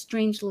lot of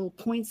strange little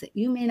points that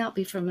you may not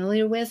be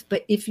familiar with.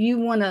 But if you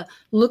want to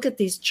look at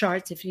these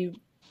charts, if you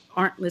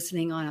aren't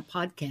listening on a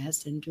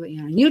podcast and doing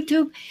it on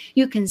YouTube,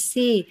 you can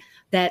see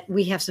that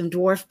we have some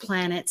dwarf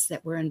planets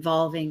that we're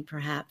involving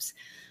perhaps,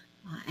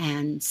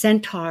 and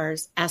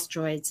centaurs,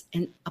 asteroids,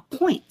 and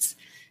points.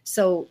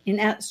 So in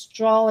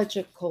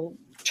astrological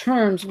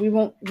terms, we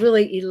won't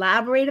really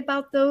elaborate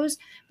about those,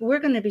 but we're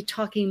going to be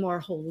talking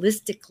more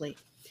holistically.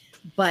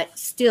 But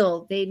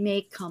still, they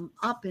may come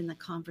up in the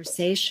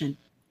conversation.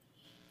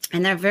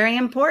 And they're very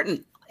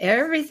important.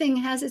 Everything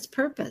has its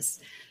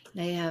purpose.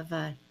 They have,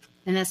 and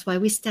that's why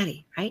we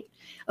study, right?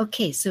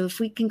 Okay, so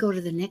if we can go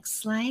to the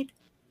next slide,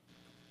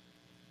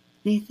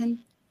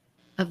 Nathan,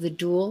 of the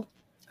dual,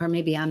 or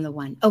maybe I'm the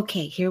one.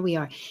 Okay, here we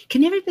are.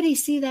 Can everybody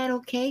see that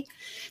okay?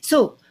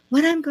 So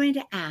what I'm going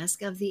to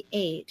ask of the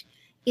 8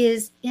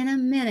 is, in a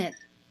minute,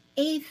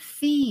 a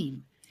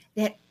theme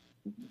that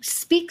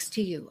speaks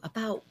to you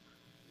about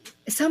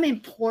some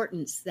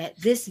importance that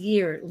this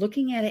year,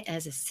 looking at it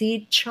as a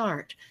seed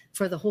chart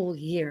for the whole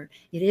year,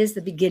 it is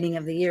the beginning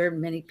of the year.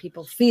 Many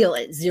people feel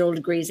at 0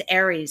 degrees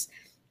Aries.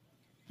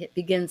 It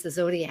begins the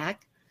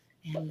zodiac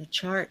and the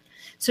chart.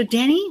 So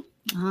Denny,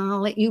 I'll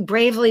let you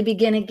bravely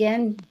begin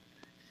again.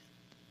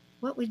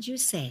 What would you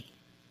say?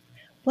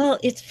 Well,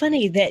 it's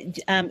funny that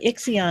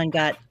Ixion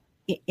got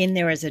in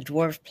there as a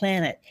dwarf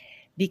planet,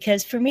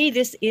 because for me,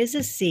 this is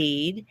a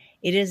seed.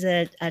 It is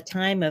a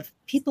time of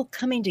people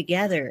coming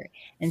together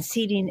and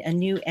seeding a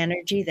new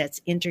energy that's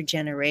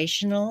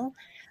intergenerational.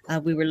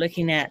 We were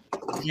looking at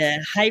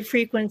the high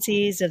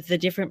frequencies of the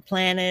different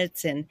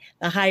planets and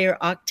the higher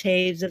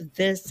octaves of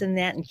this and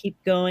that, and keep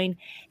going.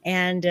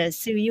 And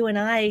Sue, you and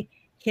I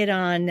hit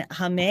on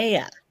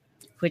Haumea,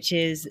 which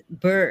is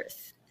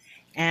birth.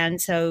 And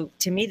so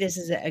to me, this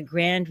is a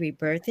grand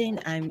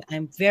rebirthing.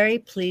 I'm very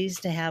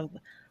pleased to have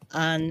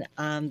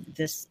on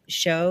this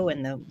show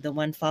and the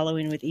one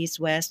following with East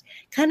West,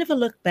 kind of a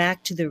look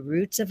back to the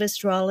roots of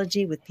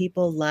astrology with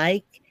people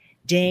like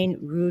Dane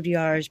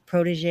Rudyard's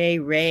protege,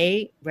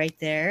 Ray, right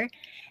there.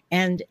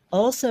 And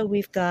also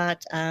we've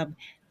got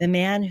the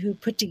man who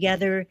put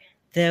together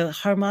the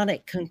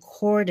harmonic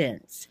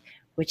concordance,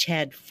 which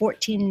had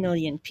 14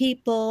 million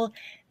people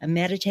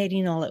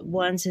meditating all at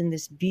once in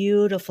this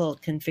beautiful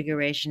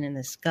configuration in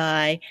the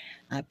sky.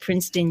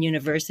 Princeton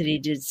University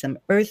did some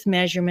earth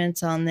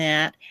measurements on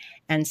that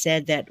and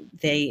said that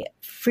the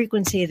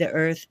frequency of the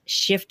earth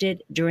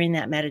shifted during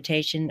that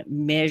meditation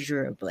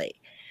measurably.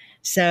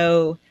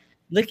 So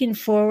looking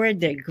forward,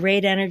 the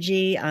great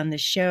energy on the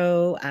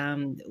show,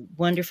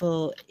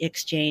 wonderful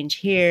exchange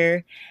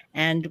here.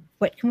 And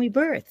what can we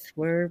birth?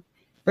 We're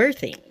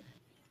birthing.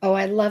 Oh,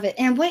 I love it.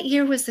 And what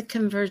year was the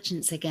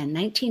convergence again?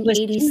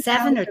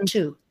 1987 or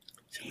 2?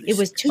 It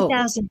was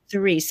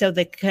 2003. So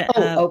the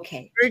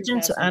okay.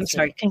 Convergence, I'm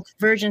sorry,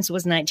 convergence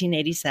was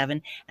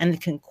 1987 and the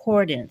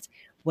concordance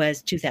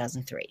was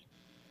 2003.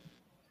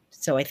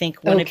 So I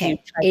think one of you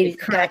tried to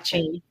correct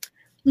me.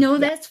 No,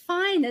 that's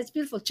fine. That's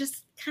beautiful.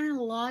 Just kind of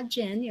lodge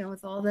in,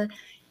 with all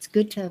it's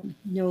good to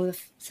know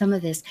some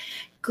of this.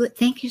 Good.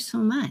 Thank you so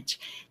much.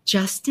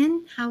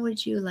 Justin, how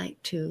would you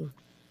like to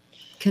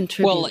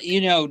contribute?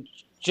 Well,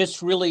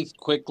 just really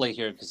quickly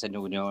here, because I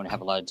know we don't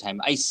have a lot of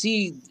time. I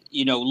see,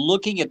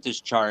 looking at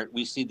this chart,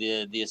 we see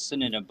the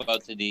ascendant of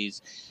both of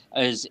these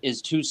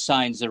is two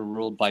signs that are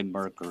ruled by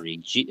Mercury,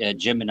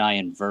 Gemini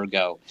and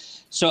Virgo.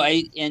 So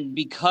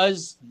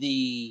because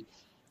in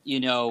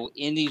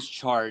these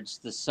charts,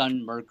 the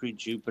Sun, Mercury,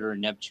 Jupiter,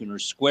 and Neptune are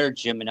square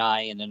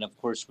Gemini, and then of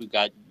course we've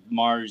got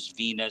Mars,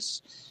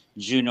 Venus,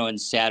 Juno, and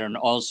Saturn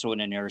also in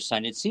an air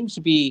sign. It seems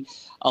to be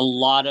a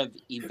lot of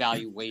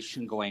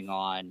evaluation going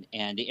on,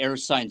 and the air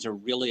signs are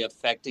really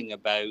affecting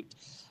about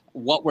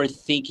what we're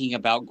thinking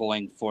about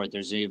going forward.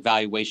 There's an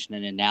evaluation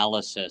and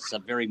analysis, a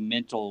very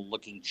mental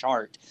looking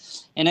chart.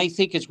 And I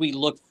think as we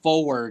look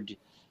forward,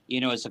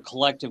 as a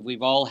collective,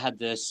 we've all had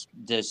this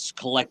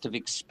collective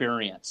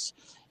experience.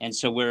 And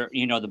so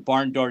the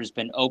barn door has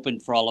been open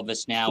for all of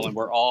us now, and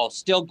we're all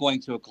still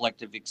going through a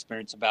collective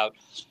experience about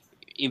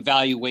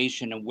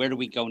evaluation and where do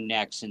we go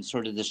next, and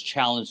sort of this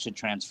challenge to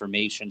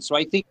transformation. So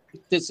I think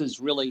this is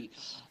really,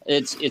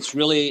 it's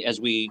really, as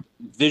we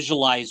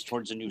visualize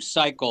towards a new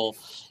cycle,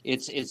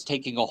 it's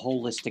taking a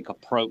holistic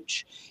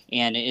approach,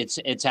 and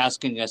it's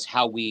asking us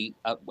how we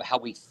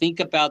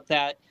think about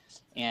that,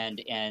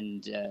 and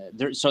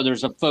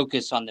there's a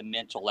focus on the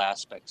mental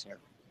aspects here.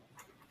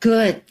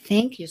 Good.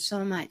 Thank you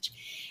so much.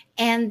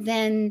 And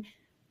then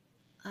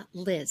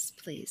Liz,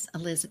 please,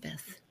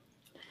 Elizabeth.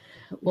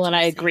 Well, and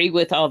I agree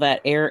with all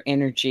that air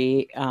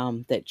energy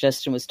that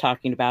Justin was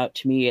talking about.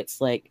 To me, it's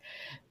like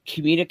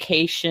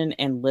communication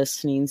and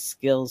listening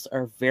skills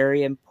are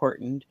very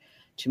important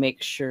to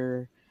make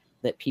sure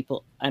that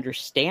people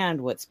understand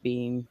what's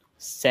being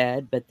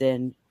said, but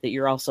then that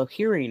you're also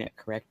hearing it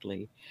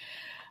correctly.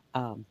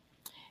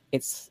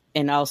 It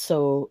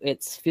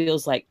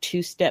feels like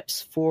 2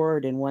 steps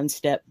forward and 1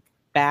 step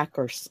back,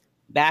 or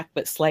back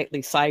but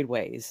slightly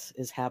sideways,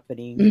 is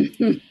happening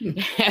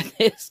at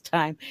this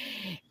time.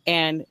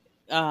 And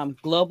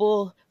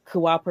global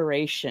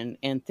cooperation,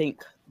 and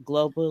think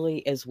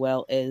globally as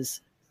well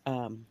as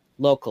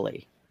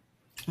locally.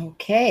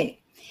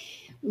 Okay.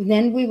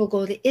 Then we will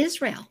go to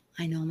Israel.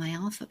 I know my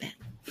alphabet.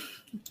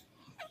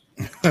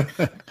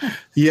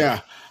 Yeah.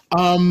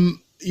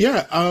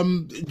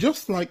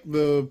 Just like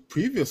the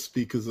previous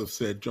speakers have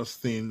said,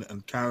 Justine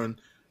and Karen,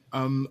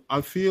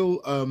 I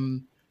feel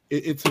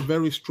it's a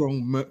very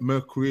strong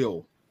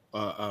mercurial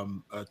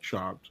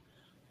chart.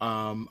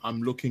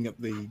 I'm looking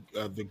at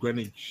the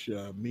Greenwich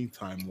Mean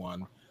Time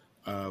one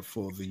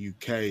for the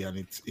UK, and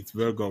it's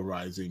Virgo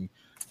rising,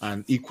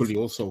 and equally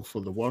also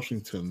for the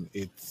Washington,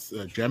 it's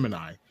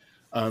Gemini.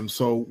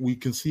 So we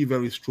can see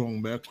very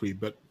strong Mercury,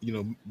 but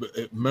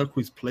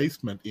Mercury's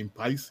placement in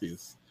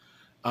Pisces,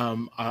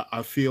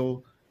 I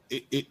feel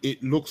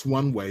it looks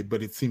one way,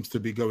 but it seems to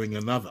be going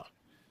another.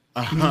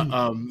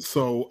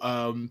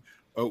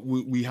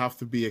 We have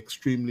to be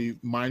extremely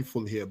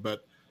mindful here.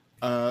 But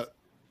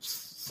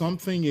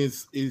something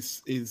is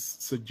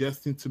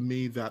suggesting to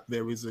me that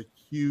there is a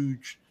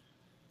huge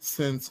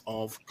sense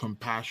of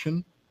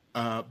compassion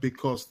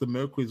because the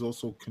Mercury is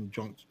also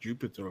conjunct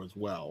Jupiter as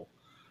well.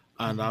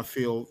 And I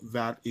feel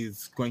that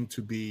is going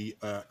to be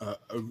a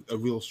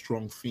real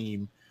strong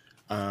theme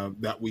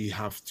that we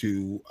have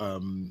to,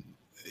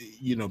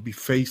 be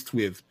faced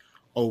with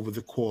over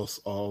the course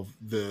of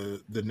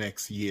the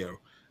next year.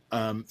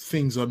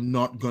 Things are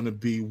not going to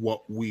be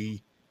what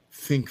we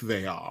think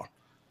they are.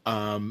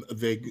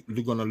 They're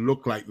going to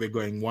look like they're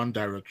going one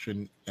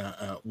direction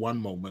one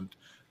moment,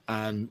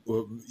 and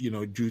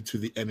due to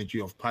the energy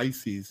of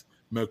Pisces,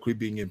 Mercury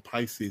being in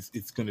Pisces,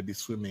 it's going to be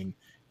swimming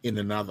in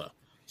another.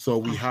 So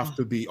we have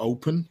to be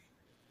open,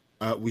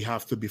 we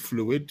have to be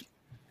fluid,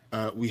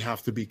 we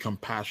have to be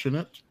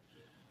compassionate,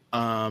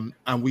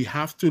 and we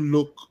have to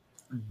look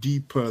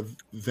deeper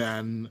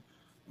than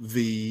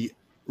the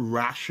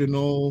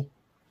rational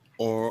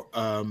or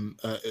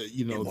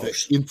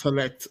the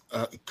intellect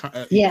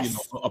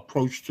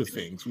approach to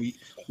things.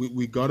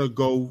 We got to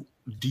go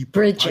deeper.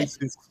 Bridget.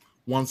 Pisces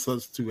wants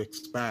us to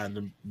expand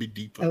and be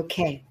deeper.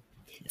 Okay.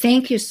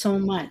 Thank you so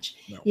much.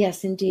 No.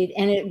 Yes, indeed.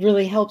 And it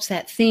really helps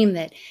that theme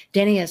that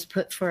Denny has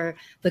put for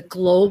the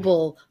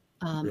global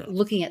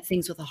looking at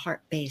things with a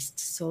heart-based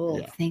soul.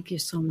 Yeah. Thank you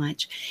so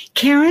much.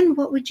 Karen,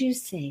 what would you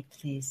say,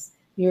 please?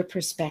 Your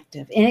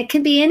perspective. And it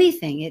can be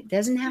anything. It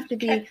doesn't have to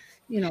be,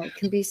 it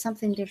can be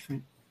something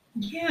different.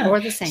 Yeah. Or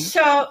the same.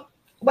 So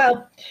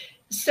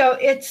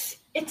it's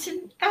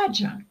an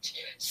adjunct.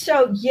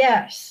 So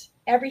yes,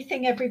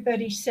 everything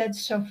everybody said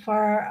so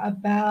far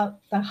about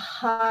the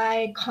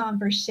high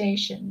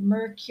conversation,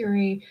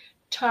 Mercury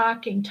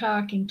talking,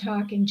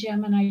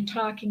 Gemini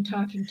talking,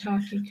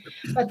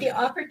 but the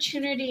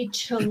opportunity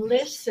to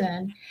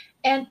listen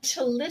and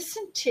to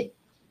listen to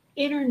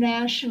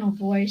international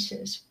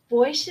voices,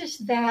 voices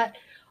that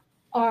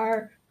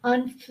are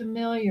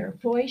unfamiliar,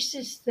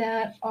 voices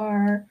that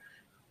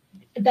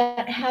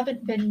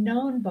haven't been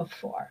known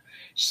before,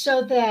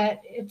 so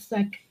that it's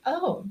like,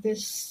 oh,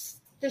 this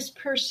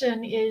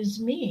person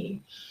is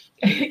me.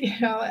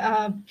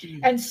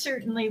 And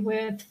certainly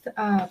with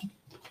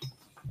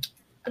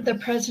the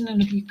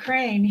president of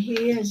Ukraine,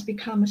 he has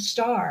become a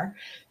star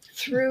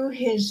through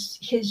his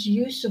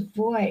use of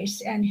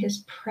voice and his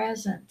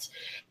presence,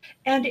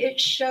 and it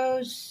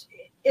shows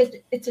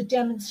it's a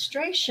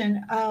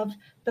demonstration of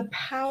the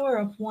power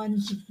of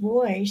one's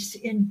voice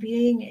in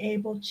being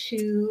able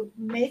to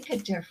make a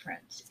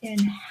difference in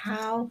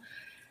how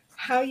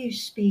you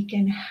speak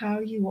and how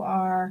you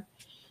are,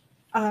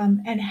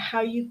 and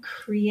how you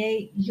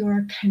create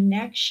your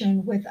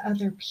connection with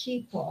other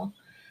people.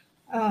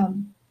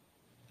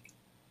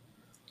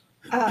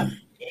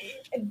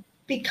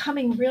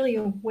 Becoming really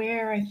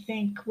aware, I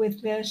think,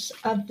 with this,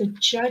 of the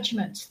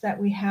judgments that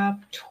we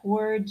have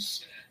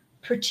towards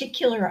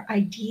particular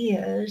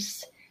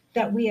ideas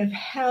that we have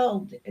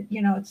held.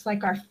 It's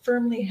like our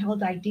firmly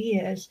held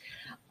ideas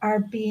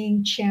are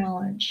being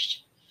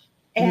challenged.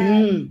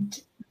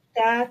 And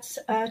that's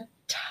a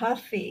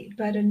toughie,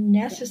 but a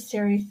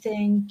necessary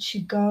thing to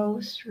go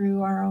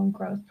through our own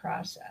growth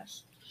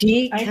process.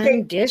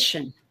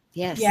 Decondition.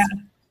 Yes.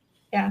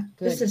 Yeah.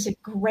 Good. This is a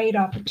great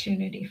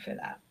opportunity for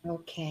that.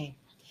 Okay.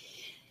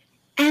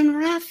 And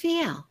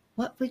Raphael,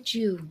 what would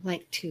you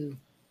like to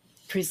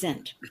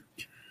present?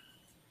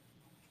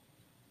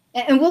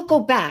 And we'll go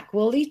back.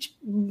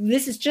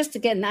 This is just to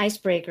get an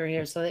icebreaker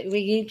here, so that we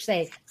each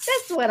say,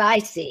 that's what I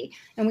see.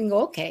 And we can go,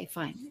 okay,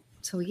 fine.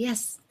 So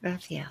yes,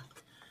 Raphael.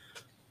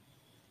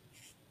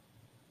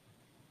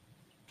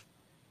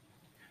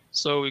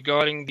 So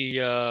regarding the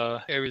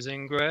Aries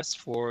ingress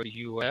for the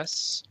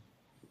U.S.,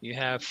 you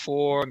have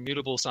 4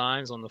 mutable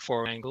signs on the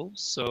 4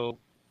 angles. So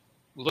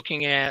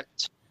looking at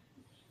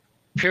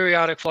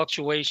periodic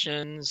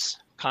fluctuations,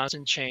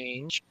 constant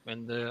change,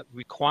 and the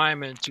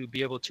requirement to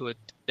be able to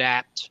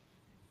adapt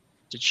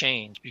to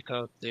change,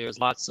 because there's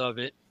lots of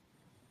it.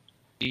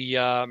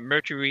 The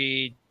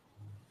Mercury,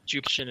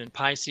 Jupiter in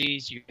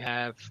Pisces, you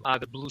have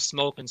either blue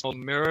smoke and smoke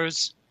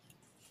mirrors,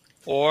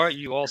 or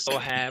you also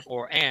have,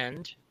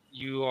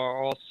 you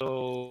are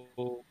also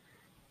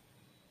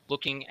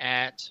looking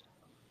at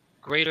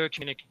greater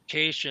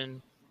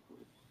communication,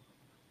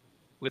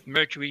 with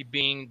Mercury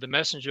being the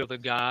messenger of the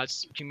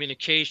gods,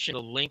 communication,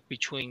 the link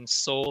between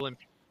soul and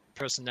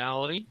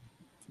personality.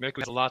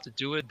 Mercury has a lot to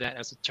do with that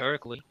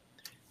esoterically.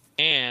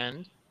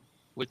 And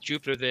with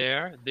Jupiter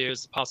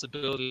there's the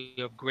possibility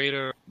of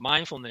greater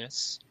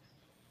mindfulness.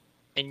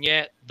 And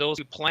yet those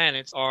 2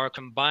 planets are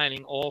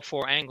combining all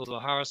 4 angles of the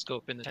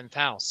horoscope in the 10th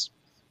house,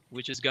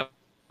 which is governed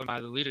by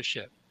the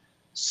leadership.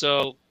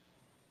 So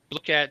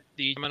look at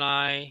the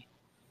Gemini,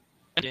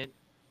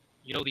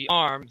 the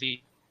arm,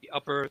 the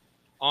upper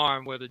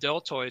arm where the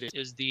deltoid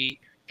is the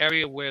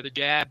area where the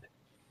jab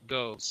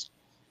goes.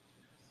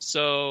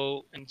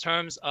 So in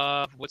terms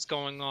of what's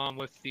going on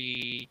with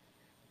the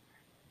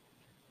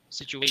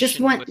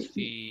situation,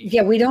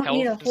 we don't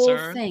need a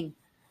whole thing.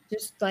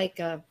 Just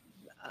like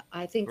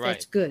I think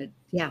that's good.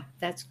 Yeah,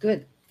 that's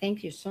good.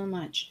 Thank you so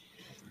much.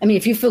 I mean,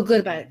 if you feel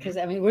good about it, because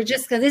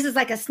this is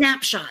like a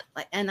snapshot.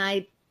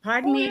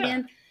 Pardon me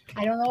again,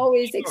 I don't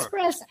always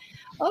express.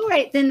 All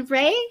right, then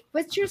Ray,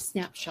 what's your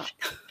snapshot?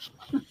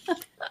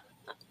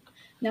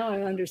 Now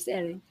I'm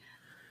understanding.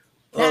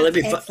 Well, let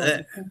me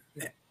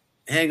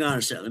hang on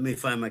a second. Let me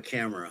find my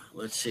camera.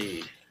 Let's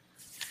see.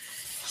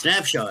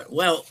 Snapshot.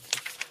 Well,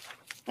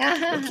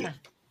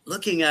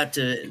 looking at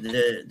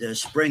the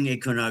spring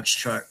equinox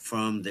chart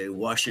from the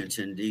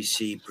Washington,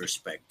 D.C.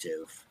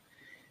 perspective,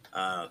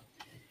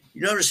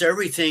 you notice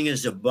everything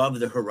is above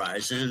the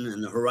horizon,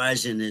 and the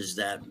horizon is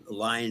that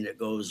line that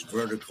goes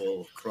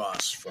vertical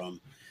across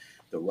from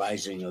the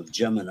rising of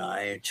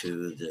Gemini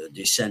to the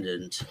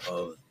descendant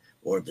of,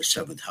 or the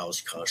 7th house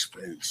cusp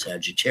in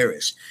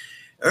Sagittarius.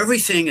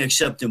 Everything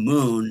except the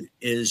moon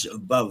is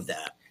above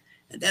that.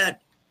 And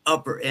that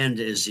upper end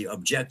is the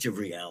objective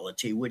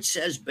reality, which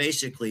says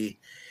basically,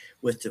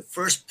 with the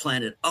first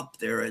planet up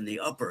there in the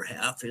upper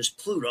half is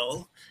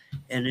Pluto,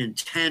 an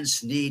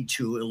intense need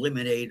to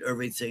eliminate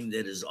everything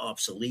that is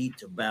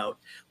obsolete about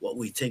what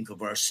we think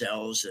of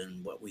ourselves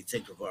and what we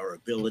think of our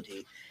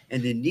ability,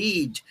 and the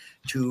need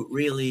to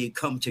really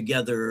come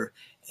together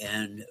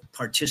and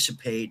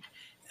participate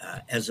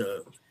as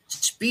a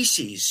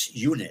species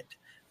unit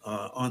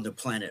on the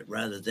planet,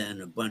 rather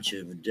than a bunch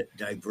of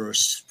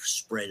diverse,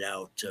 spread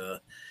out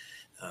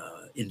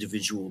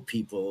individual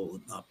people,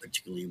 not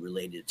particularly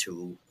related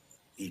to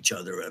each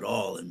other at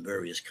all in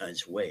various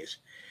kinds of ways.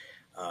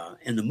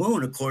 And the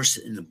moon, of course,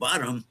 in the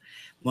bottom,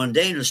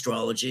 mundane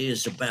astrology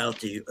is about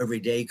the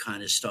everyday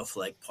kind of stuff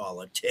like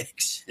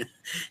politics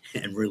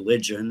and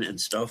religion and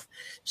stuff.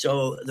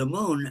 So the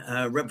moon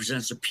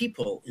represents the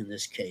people in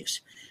this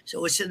case.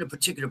 So it's in a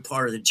particular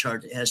part of the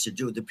chart that has to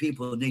do with the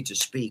people who need to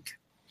speak.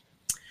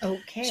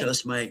 Okay. So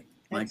that's my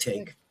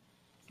take. Good.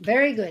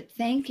 Very good.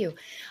 Thank you.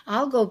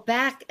 I'll go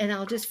back and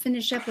I'll just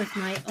finish up with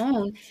my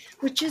own,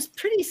 which is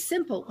pretty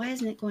simple. Why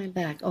isn't it going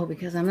back? Oh,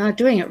 because I'm not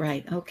doing it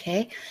right.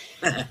 Okay.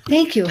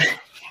 Thank you.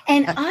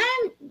 And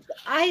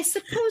I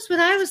suppose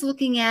what I was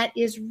looking at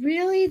is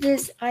really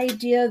this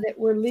idea that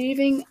we're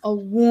leaving a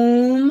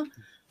womb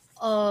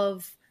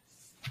of,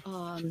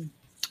 I'm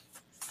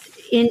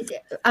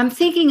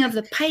thinking of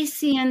the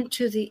Piscean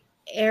to the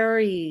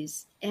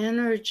Aries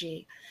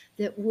energy,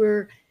 that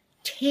we're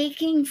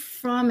taking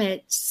from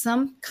it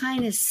some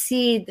kind of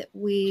seed that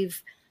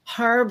we've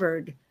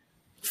harbored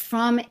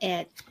from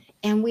it.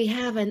 And we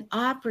have an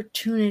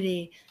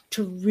opportunity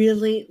to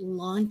really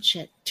launch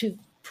it, to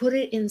put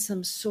it in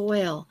some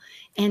soil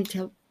and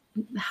to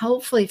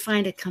hopefully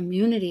find a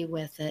community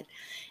with it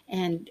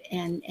and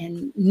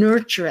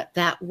nurture it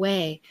that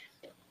way.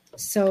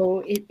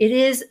 So it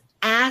is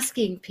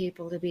asking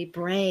people to be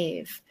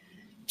brave,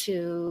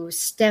 to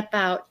step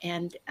out.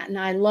 And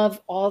I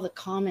love all the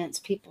comments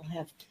people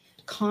have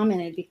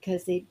commented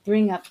because they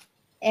bring up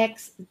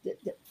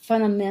the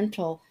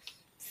fundamental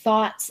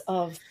thoughts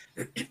of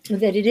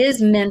that it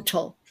is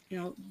mental,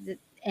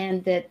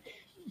 and that,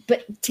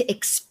 but to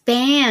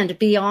expand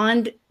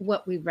beyond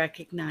what we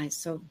recognize.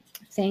 So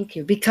thank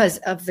you, because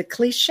of the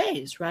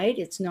cliches, right?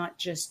 It's not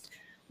just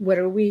what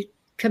are we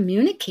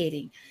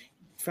communicating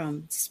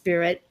from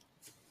spirit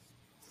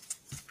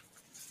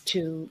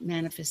to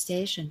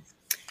manifestation.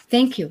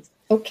 Thank you.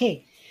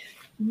 Okay.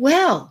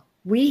 Well,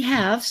 we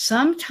have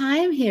some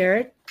time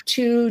here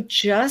to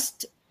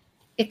just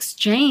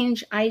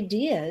exchange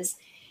ideas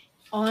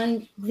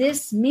on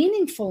this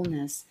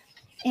meaningfulness.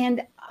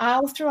 And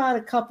I'll throw out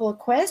a couple of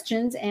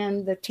questions,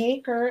 and the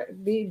taker,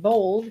 be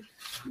bold.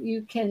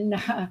 You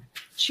can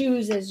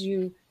choose as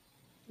you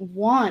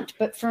want.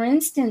 But for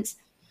instance,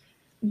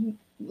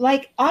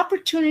 like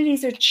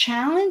opportunities or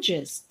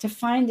challenges to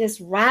find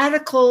this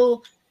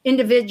radical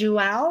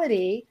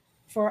individuality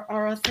for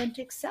our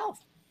authentic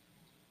self.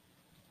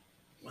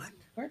 What?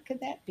 Where could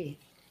that be?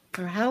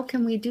 Or how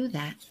can we do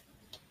that?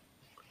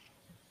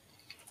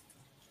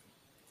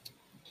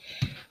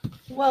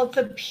 Well,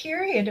 the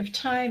period of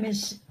time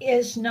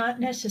is not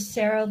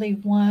necessarily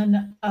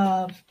one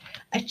of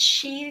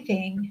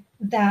achieving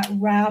that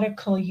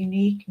radical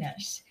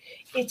uniqueness.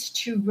 It's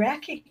to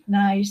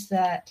recognize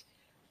that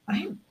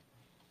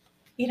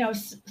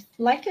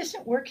life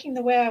isn't working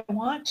the way I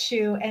want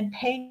to, and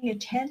paying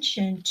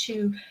attention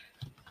to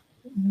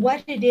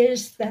what it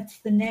is that's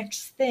the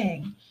next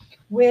thing.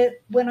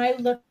 When I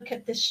look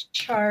at this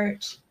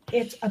chart,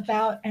 it's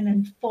about an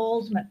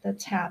unfoldment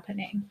that's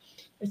happening.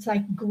 It's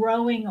like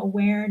growing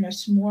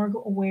awareness, more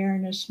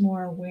awareness,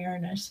 more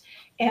awareness,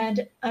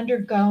 and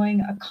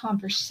undergoing a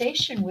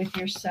conversation with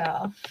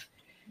yourself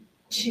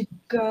to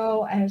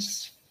go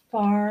as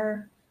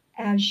far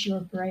as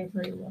your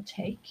bravery will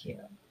take you.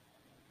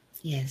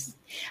 Yes.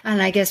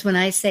 And I guess when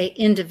I say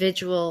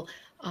individual,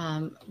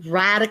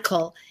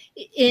 radical,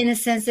 in a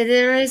sense that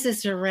there is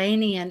this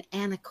Uranian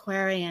and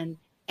Aquarian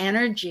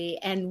energy,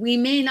 and we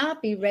may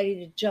not be ready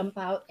to jump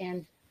out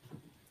and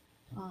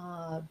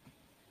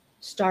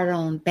start our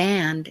own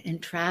band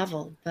and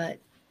travel, but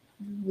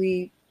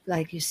we,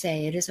 like you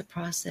say, it is a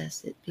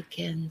process. It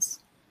begins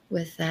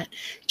with that.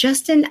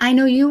 Justin, I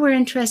know you were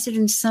interested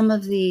in some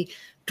of the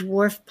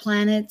dwarf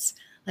planets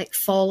like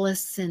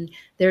Pholus, and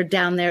they're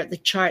down there at the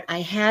chart.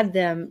 I had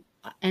them,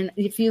 and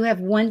if you have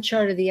one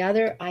chart or the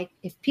other,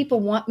 if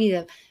people want me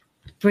to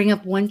bring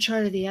up one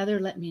chart or the other,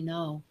 let me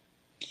know.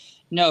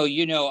 No,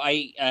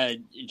 I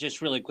just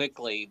really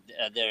quickly,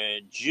 the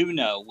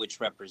Juno,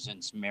 which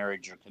represents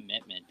marriage or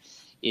commitment,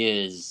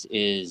 is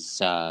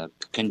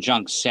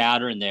conjunct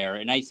Saturn there,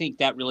 and I think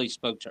that really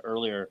spoke to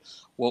earlier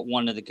what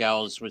one of the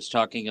gals was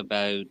talking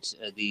about,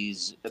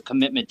 these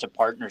commitment to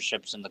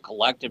partnerships in the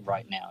collective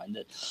right now, and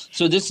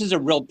so this is a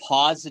real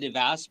positive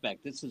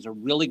aspect. This is a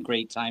really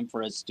great time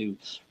for us to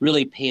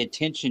really pay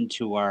attention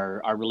to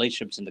our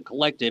relationships in the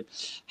collective.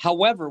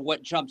 However,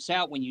 what jumps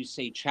out when you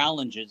say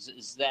challenges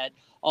is that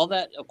all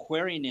that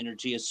Aquarian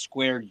energy is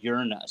squared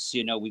Uranus.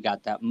 We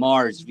got that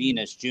Mars,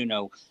 Venus,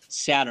 Juno,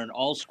 Saturn,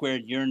 all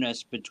squared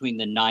Uranus between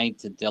the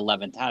 9th and the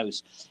 11th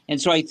house.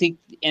 And so I think,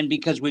 and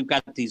because we've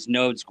got these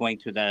nodes going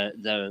through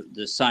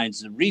the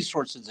signs and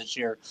resources this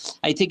year,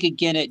 I think,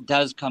 again, it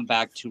does come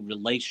back to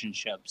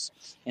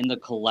relationships in the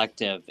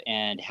collective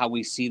and how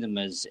we see them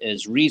as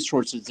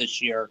resources this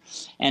year.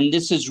 And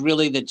this is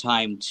really the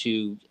time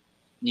to,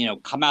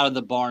 come out of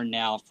the barn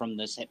now from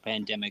this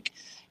pandemic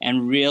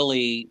and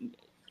really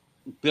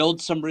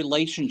build some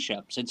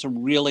relationships. It's a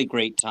really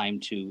great time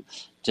to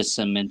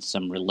cement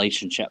some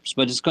relationships,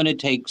 but it's going to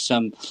take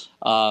some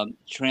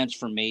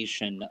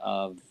transformation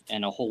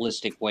and a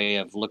holistic way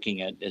of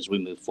looking at as we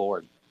move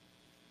forward.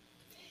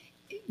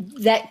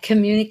 that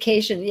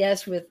communication,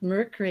 yes, with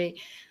Mercury.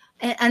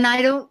 And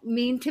I don't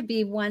mean to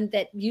be one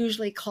that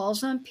usually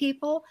calls on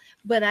people,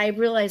 but I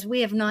realize we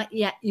have not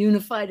yet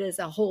unified as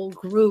a whole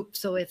group.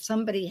 So if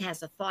somebody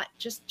has a thought,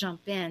 just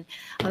jump in.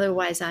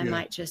 Otherwise, I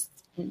might just.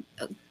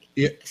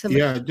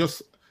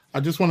 I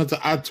just wanted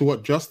to add to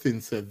what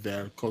Justin said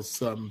there,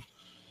 because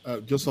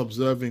just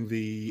observing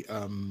the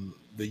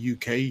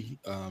UK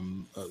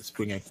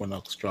spring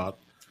equinox chart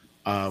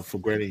for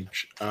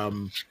Greenwich,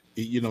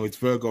 it's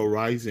Virgo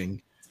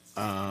rising.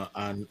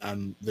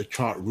 And the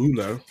chart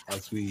ruler,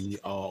 as we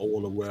are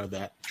all aware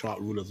that chart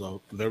rulers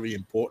are very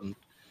important,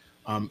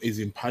 is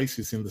in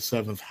Pisces in the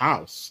 7th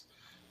house.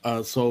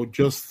 So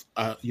just,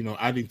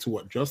 adding to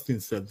what Justin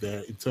said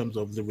there in terms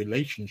of the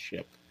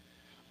relationship,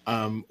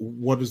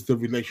 what does the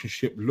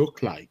relationship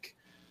look like?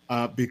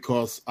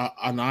 Because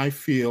I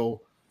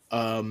feel,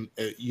 for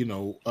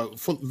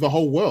the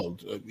whole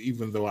world,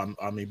 even though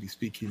I may be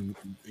speaking,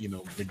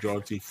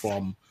 majority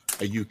from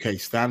a UK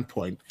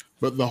standpoint,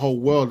 but the whole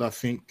world, I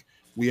think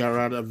we are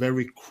at a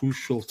very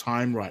crucial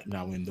time right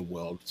now in the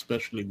world,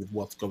 especially with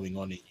what's going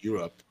on in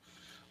Europe,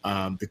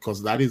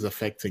 because that is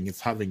it's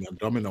having a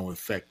domino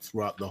effect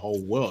throughout the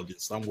whole world in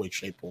some way,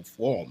 shape, or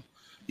form,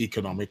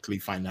 economically,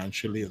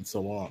 financially, and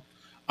so on.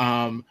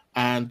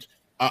 And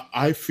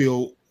I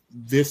feel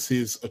this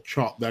is a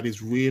chart that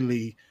is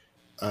really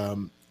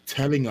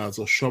telling us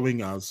or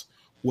showing us,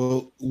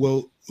 well,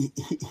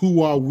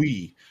 who are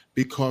we?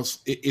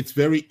 Because it's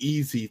very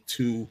easy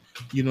to,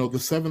 the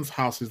 7th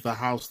house is the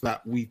house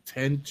that we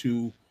tend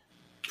to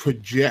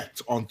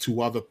project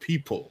onto other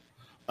people,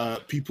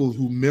 people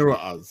who mirror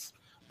us.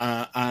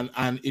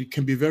 And it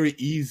can be very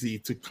easy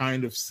to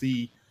kind of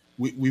see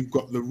we've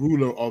got the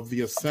ruler of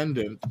the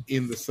ascendant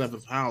in the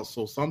 7th house.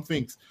 So some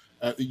things,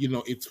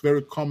 it's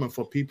very common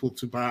for people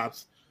to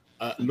perhaps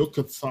look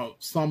at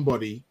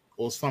somebody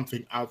or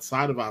something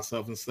outside of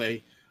ourselves and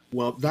say,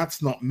 well,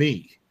 that's not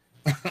me.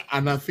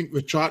 And I think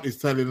the chart is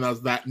telling us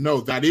that, no,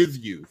 that is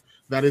you.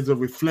 That is a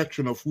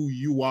reflection of who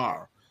you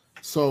are.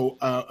 So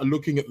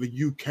looking at the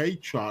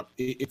UK chart,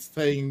 it's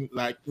saying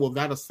like, well,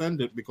 that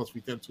ascendant, because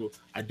we tend to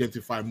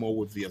identify more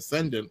with the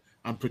ascendant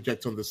and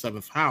project on the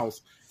 7th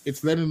house,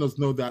 it's letting us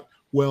know that,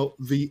 well,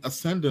 the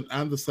ascendant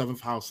and the 7th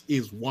house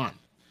is one.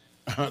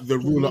 The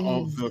ruler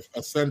of the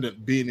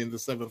ascendant being in the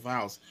 7th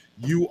house,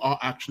 you are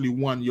actually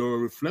one. You're a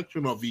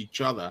reflection of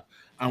each other.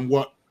 And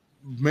what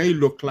may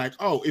look like,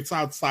 oh, it's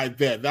outside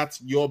there,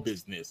 that's your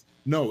business.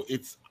 No,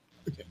 it's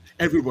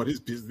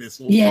everybody's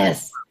business. Also.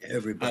 Yes,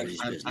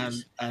 everybody's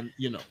business. And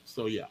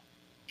so yeah.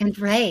 And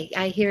Ray,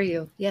 I hear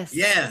you. Yes.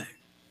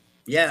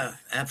 Yeah,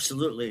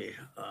 absolutely.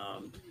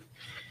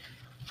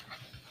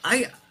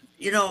 I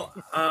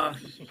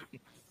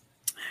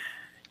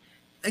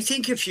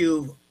think if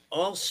you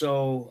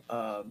also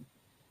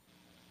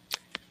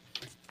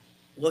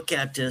look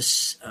at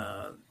this,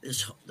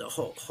 the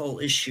whole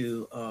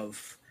issue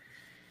of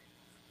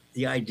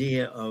the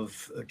idea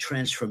of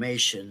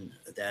transformation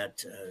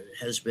that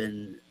has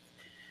been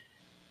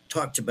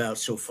talked about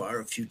so far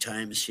a few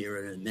times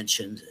here and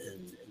mentioned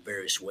in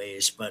various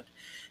ways, but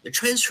the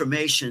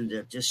transformation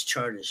that this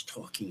chart is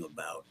talking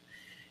about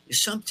is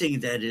something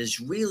that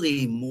is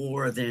really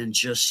more than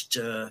just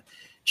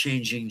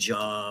changing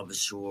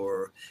jobs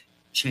or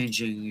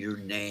changing your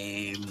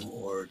name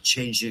or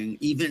changing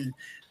even,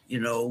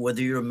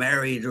 whether you're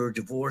married or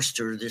divorced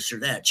or this or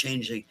that,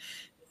 changing.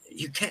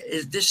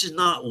 This is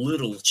not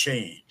little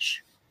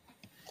change.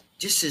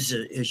 This is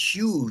a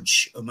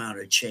huge amount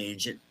of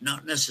change. It's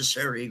not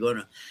necessarily going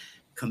to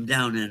come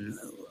down in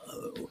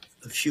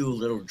a few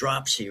little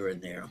drops here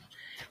and there.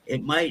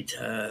 It might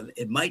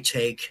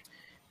take,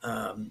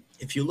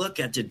 if you look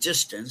at the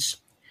distance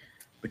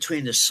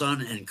between the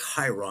sun and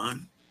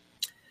Chiron.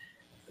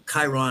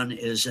 Chiron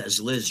is, as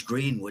Liz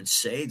Green would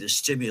say, the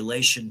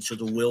stimulation to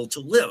the will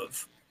to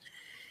live.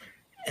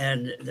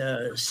 And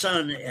the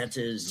sun at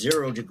the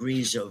 0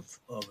 degrees of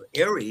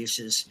Aries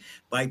is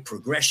by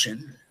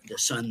progression. The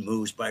sun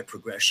moves by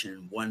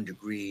progression 1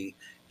 degree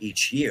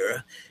each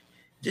year.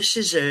 This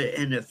is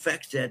an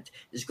effect that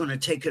is going to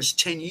take us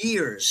 10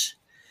 years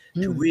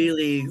to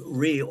really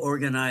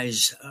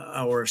reorganize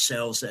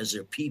ourselves as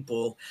a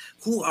people.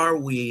 Who are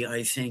we,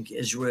 I think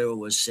Israel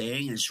was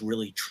saying, is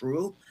really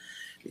true.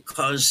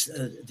 Because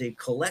the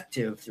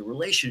collective, the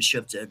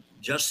relationship that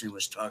Justin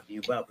was talking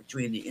about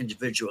between the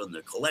individual and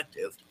the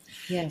collective,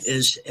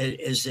 is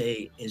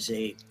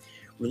a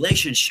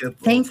relationship.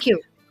 Thank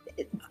you,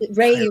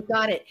 Ray. You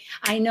got it.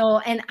 I know,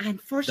 and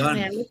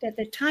unfortunately, I looked at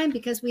the time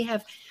because we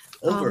have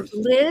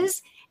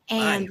Liz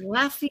and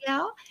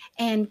Raphael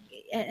and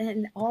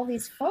all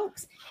these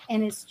folks,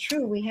 and it's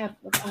true. We have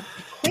a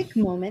quick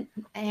moment,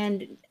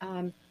 and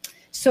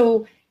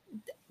so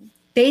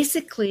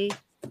basically,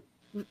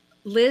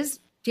 Liz.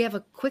 Do you have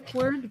a quick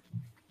word?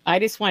 I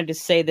just wanted to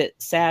say that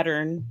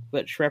Saturn,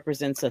 which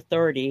represents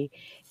authority,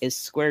 is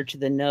square to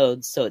the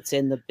nodes, so it's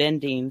in the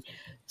bending.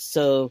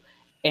 So,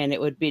 and it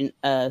would be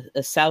a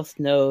south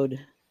node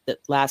that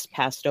last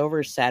passed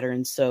over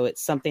Saturn. So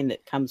it's something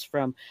that comes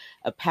from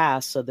a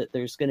past, so that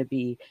there's going to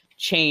be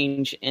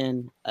change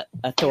in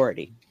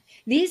authority.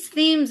 These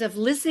themes of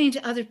listening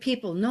to other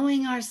people,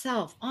 knowing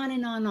ourselves, on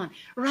and on and on.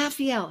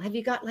 Raphael, have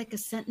you got like a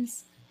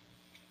sentence?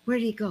 Where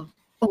did he go?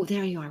 Oh,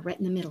 there you are, right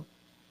in the middle.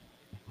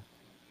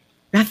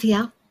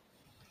 Raphael,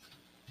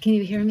 can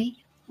you hear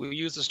me? We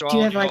use Do you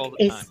astrology have like all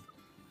the time.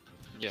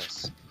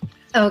 Yes.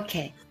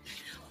 Okay.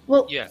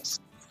 Well, Yes.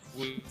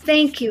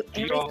 thank you,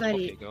 You all-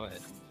 everybody. okay, go ahead.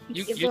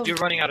 Well, You're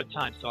running out of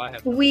time, so I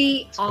have.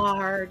 We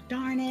are,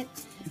 darn it.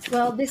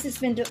 Well, this has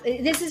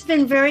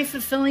been very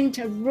fulfilling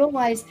to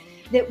realize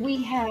that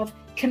we have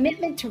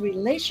commitment to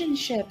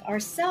relationship,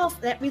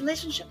 ourself, that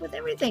relationship with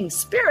everything,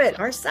 spirit,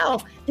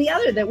 ourself, the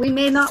other that we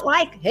may not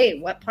like. Hey,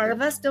 what part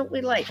of us don't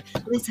we like?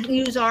 Let's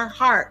use our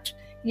heart.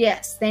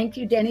 Yes. Thank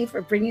you, Denny,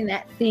 for bringing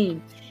that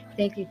theme.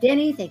 Thank you,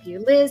 Denny. Thank you,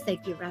 Liz.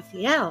 Thank you,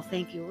 Raphael.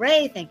 Thank you,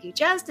 Ray. Thank you,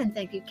 Justin.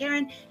 Thank you,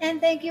 Karen. And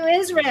thank you,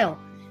 Israel.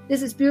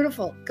 This is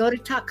beautiful. Go to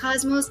Talk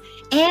Cosmos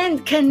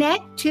and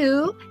connect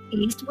to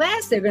East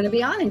West. They're going to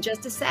be on in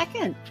just a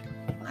second.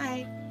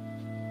 Bye.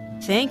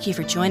 Thank you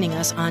for joining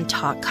us on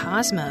Talk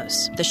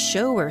Cosmos, the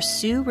show where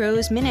Sue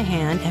Rose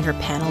Minahan and her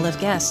panel of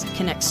guests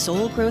connect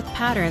soul growth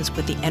patterns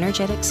with the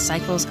energetic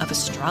cycles of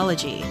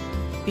astrology.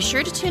 Be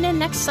sure to tune in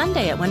next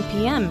Sunday at 1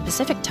 p.m.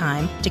 Pacific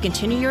Time to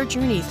continue your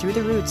journey through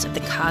the roots of the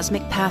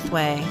cosmic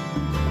pathway.